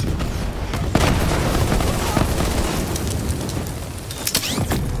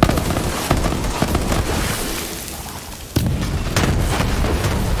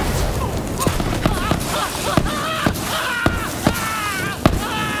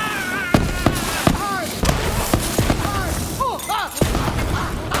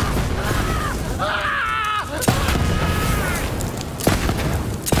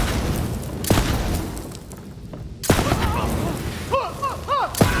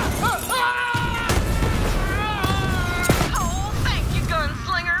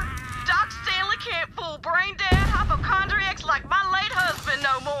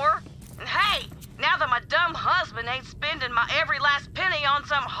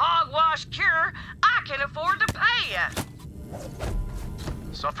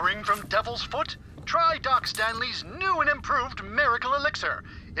 Suffering from devil's foot? Try Doc Stanley's new and improved miracle elixir.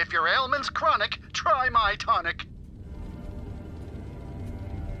 If your ailment's chronic, try my tonic.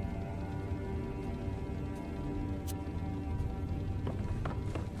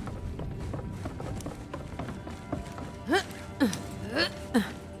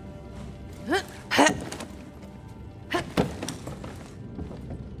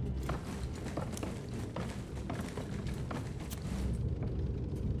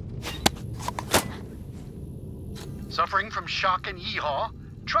 Suffering from shock and yeehaw?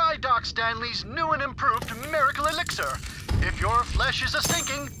 Try Doc Stanley's new and improved miracle elixir. If your flesh is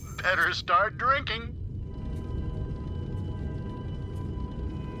a-sinking, better start drinking.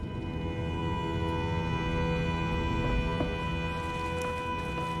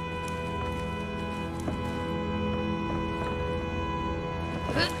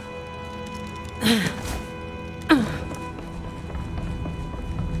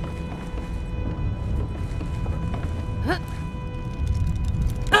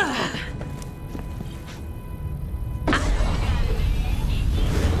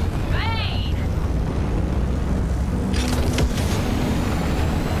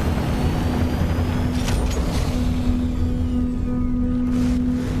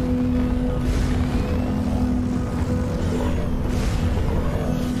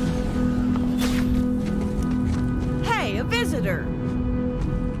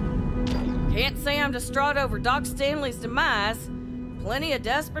 Can't say I'm distraught over Doc Stanley's demise. Plenty of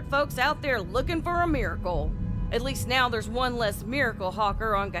desperate folks out there looking for a miracle. At least now there's one less miracle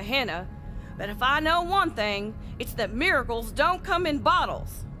hawker on Gehenna. But if I know one thing, it's that miracles don't come in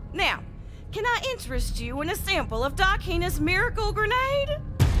bottles. Now, can I interest you in a sample of Doc Gehenna's miracle grenade?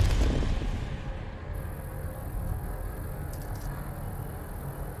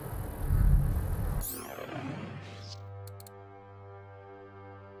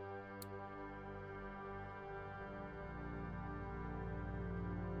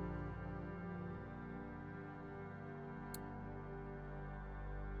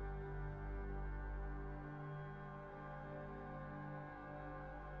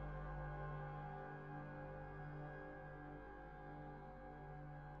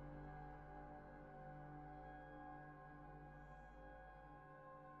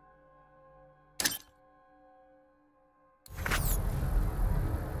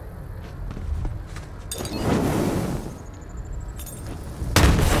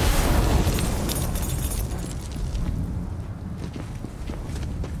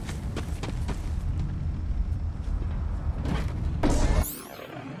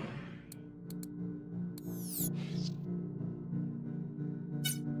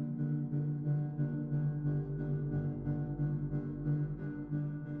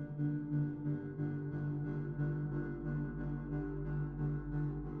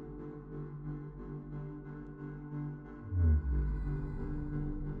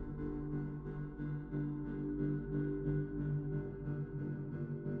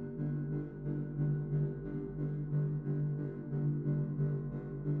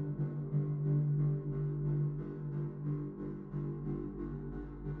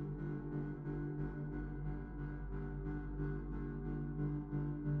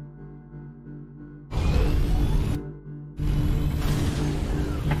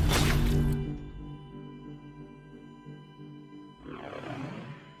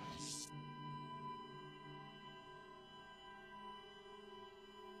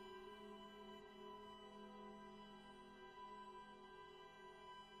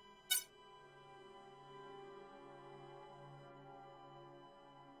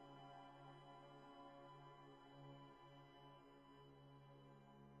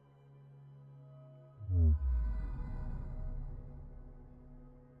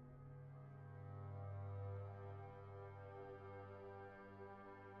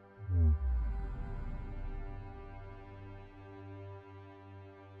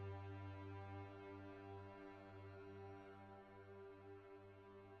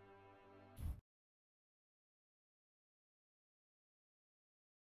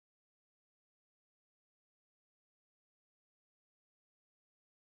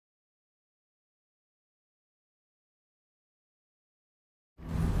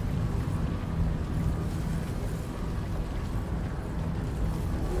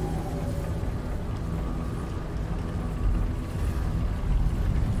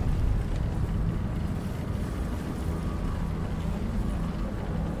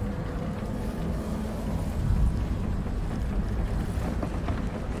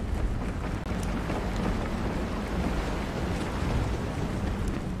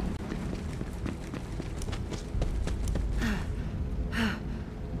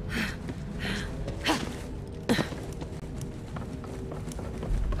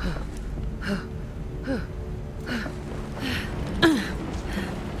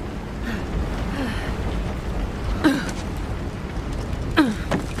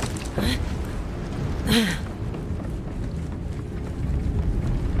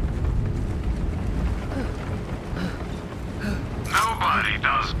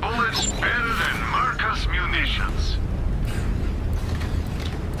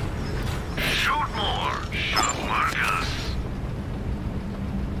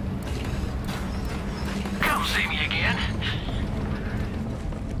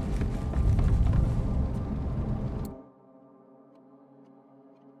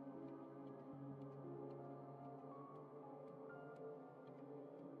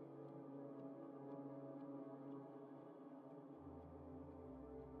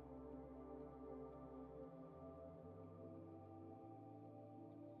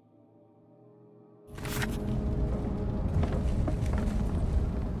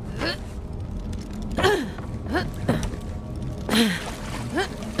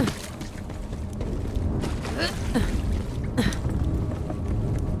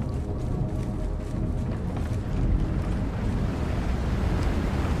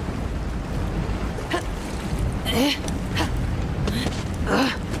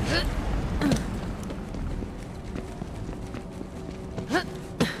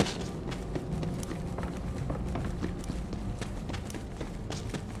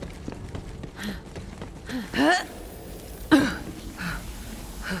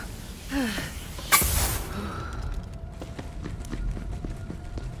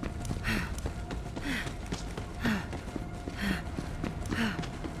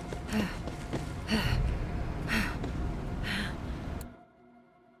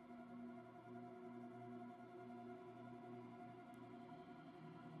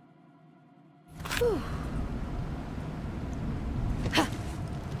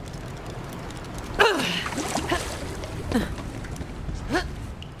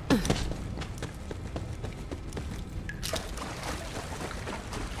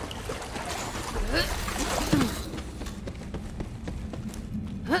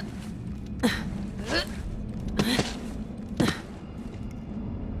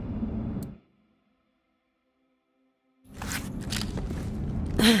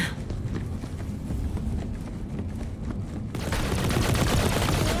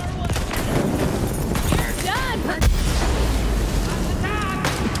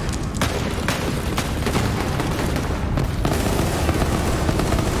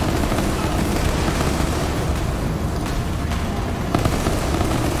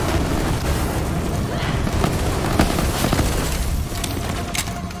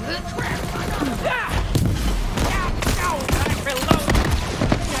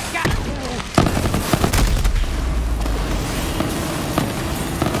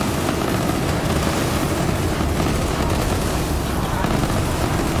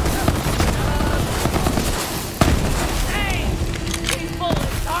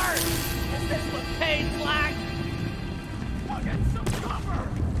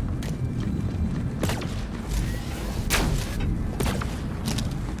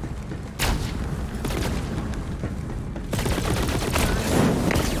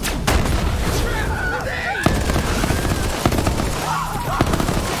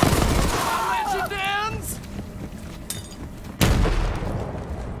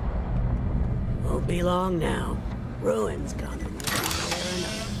 Be long now. Ruin's coming.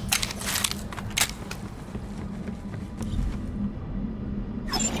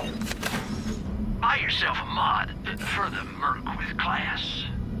 Buy yourself a mod for the merc with class.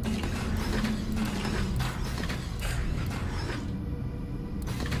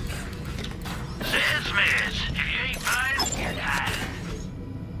 Says Miz, if you ain't buying, you're dying.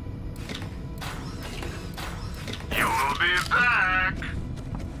 You will be back.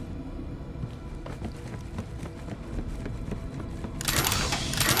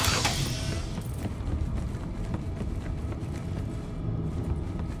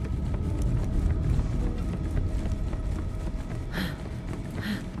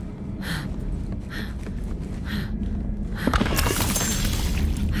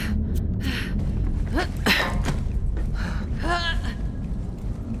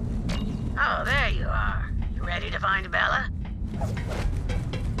 Oh, there you are. You ready to find Bella?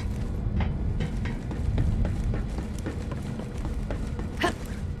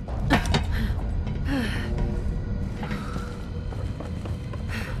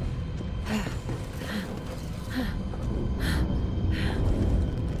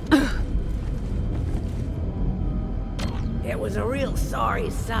 It was a real sorry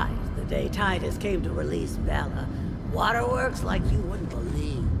sight the day Titus came to release Bella. Waterworks like you wouldn't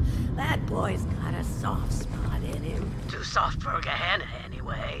believe. That boy's got a soft spot in him. Too soft for a Gehenna,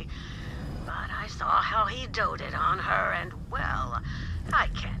 anyway. But I saw how he doted on her, and, well, I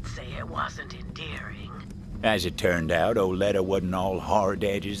can't say it wasn't endearing. As it turned out, Oletta wasn't all hard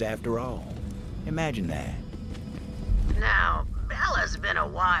edges after all. Imagine that. Now, Bella's been a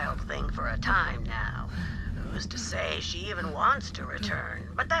wild thing for a time now. Who's to say she even wants to return?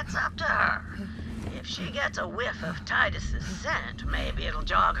 But that's up to her. If she gets a whiff of Titus's scent, maybe it'll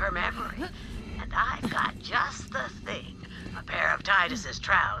jog her memory. And I've got just the thing. A pair of Titus's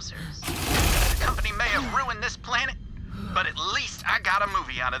trousers. The company may have ruined this planet, but at least I got a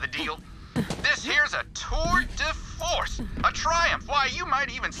movie out of the deal. This here's a tour de force. A triumph. Why, you might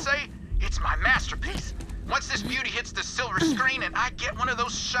even say it's my masterpiece. Once this beauty hits the silver screen and I get one of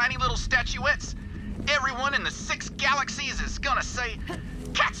those shiny little statuettes, everyone in the 6 galaxies is gonna say,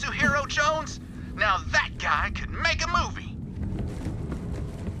 Katsuhiro Jones, now that guy could make a movie.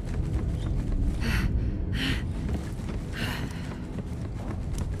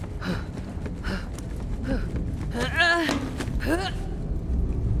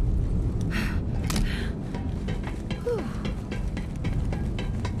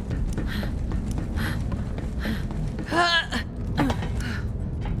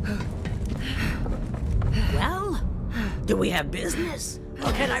 Well, do we have business?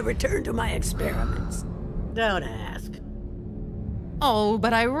 Or can I return to my experiments? Don't ask. Oh,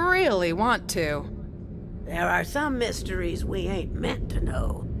 but I really want to. There are some mysteries we ain't meant to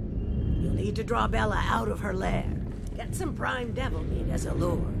know. You'll need to draw Bella out of her lair. Get some prime devil meat as a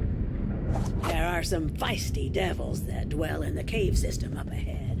lure. There are some feisty devils that dwell in the cave system up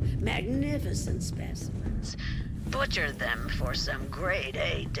ahead. Magnificent specimens. Butcher them for some grade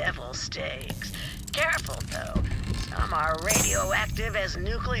A devil steaks. Careful, though. Some are radioactive as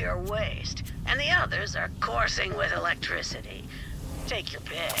nuclear waste, and the others are coursing with electricity. Take your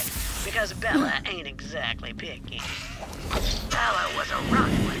pick, because Bella ain't exactly picky. Bella was a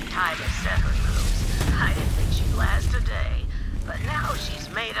runt when Titus set her loose. I didn't think she'd last a day, but now she's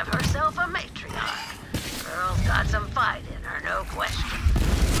made of herself a matriarch. Girl's got some fight in her, no question.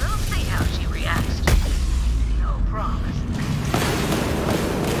 We'll see how she reacts to it. No promise.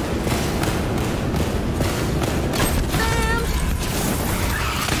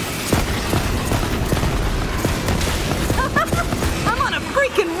 I'm on a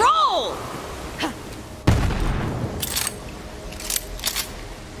freaking roll!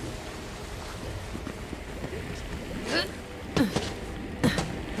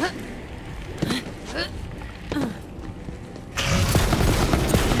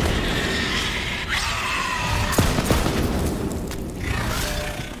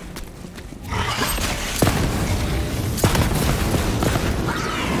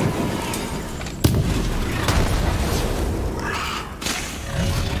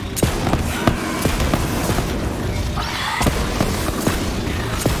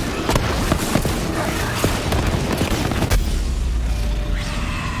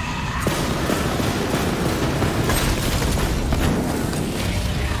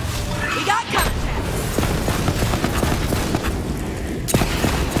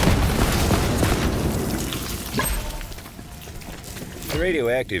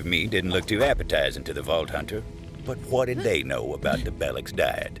 Radioactive meat didn't look too appetizing to the Vault Hunter, but what did they know about the Bellic's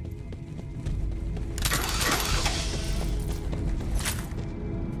diet?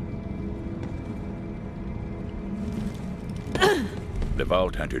 The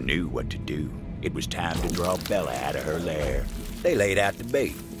Vault Hunter knew what to do. It was time to draw Bella out of her lair. They laid out the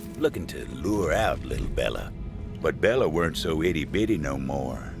bait, looking to lure out little Bella. But Bella weren't so itty-bitty no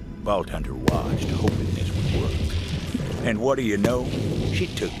more. Vault Hunter watched, hoping this would work. And what do you know? She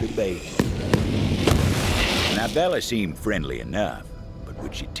took the bait. Now, Bella seemed friendly enough, but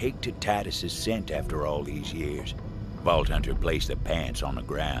would she take to Titus's scent after all these years? Vault Hunter placed the pants on the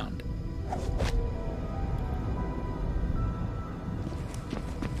ground.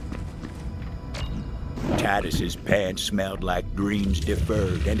 Titus's pants smelled like dreams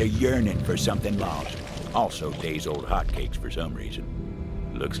deferred and a yearning for something lost. Also, days-old hotcakes for some reason.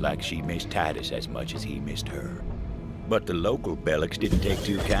 Looks like she missed Titus as much as he missed her. But the local Bellics didn't take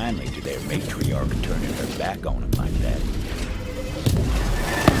too kindly to their matriarch turning her back on them like that.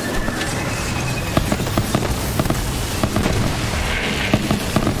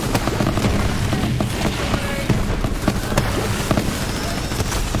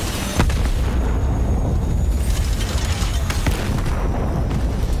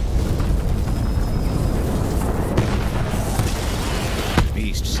 The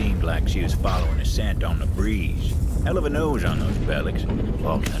beast seemed like she was following a scent on the breeze. Hell of a nose on those Bellics.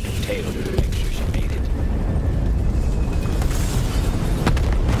 Vault Hunter tailed her to make sure she made it.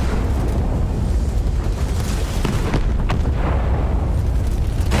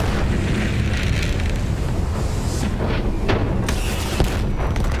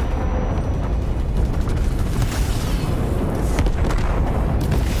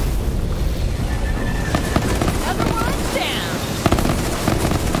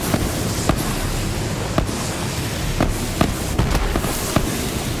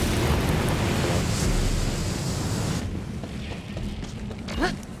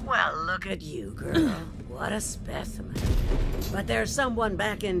 Look at you, girl. What a specimen. But there's someone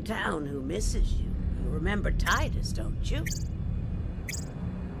back in town who misses you. You remember Titus, don't you?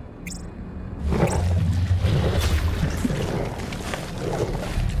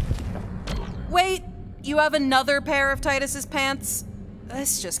 Wait, you have another pair of Titus's pants?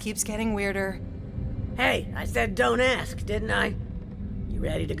 This just keeps getting weirder. Hey, I said don't ask, didn't I? You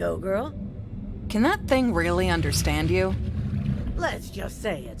ready to go, girl? Can that thing really understand you? Let's just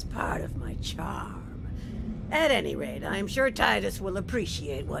say it's part of my charm. At any rate, I'm sure Titus will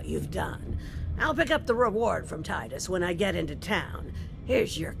appreciate what you've done. I'll pick up the reward from Titus when I get into town.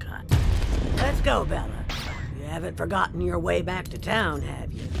 Here's your cut. Let's go, Bella. You haven't forgotten your way back to town,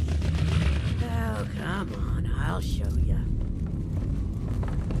 have you? Oh, come on, I'll show you.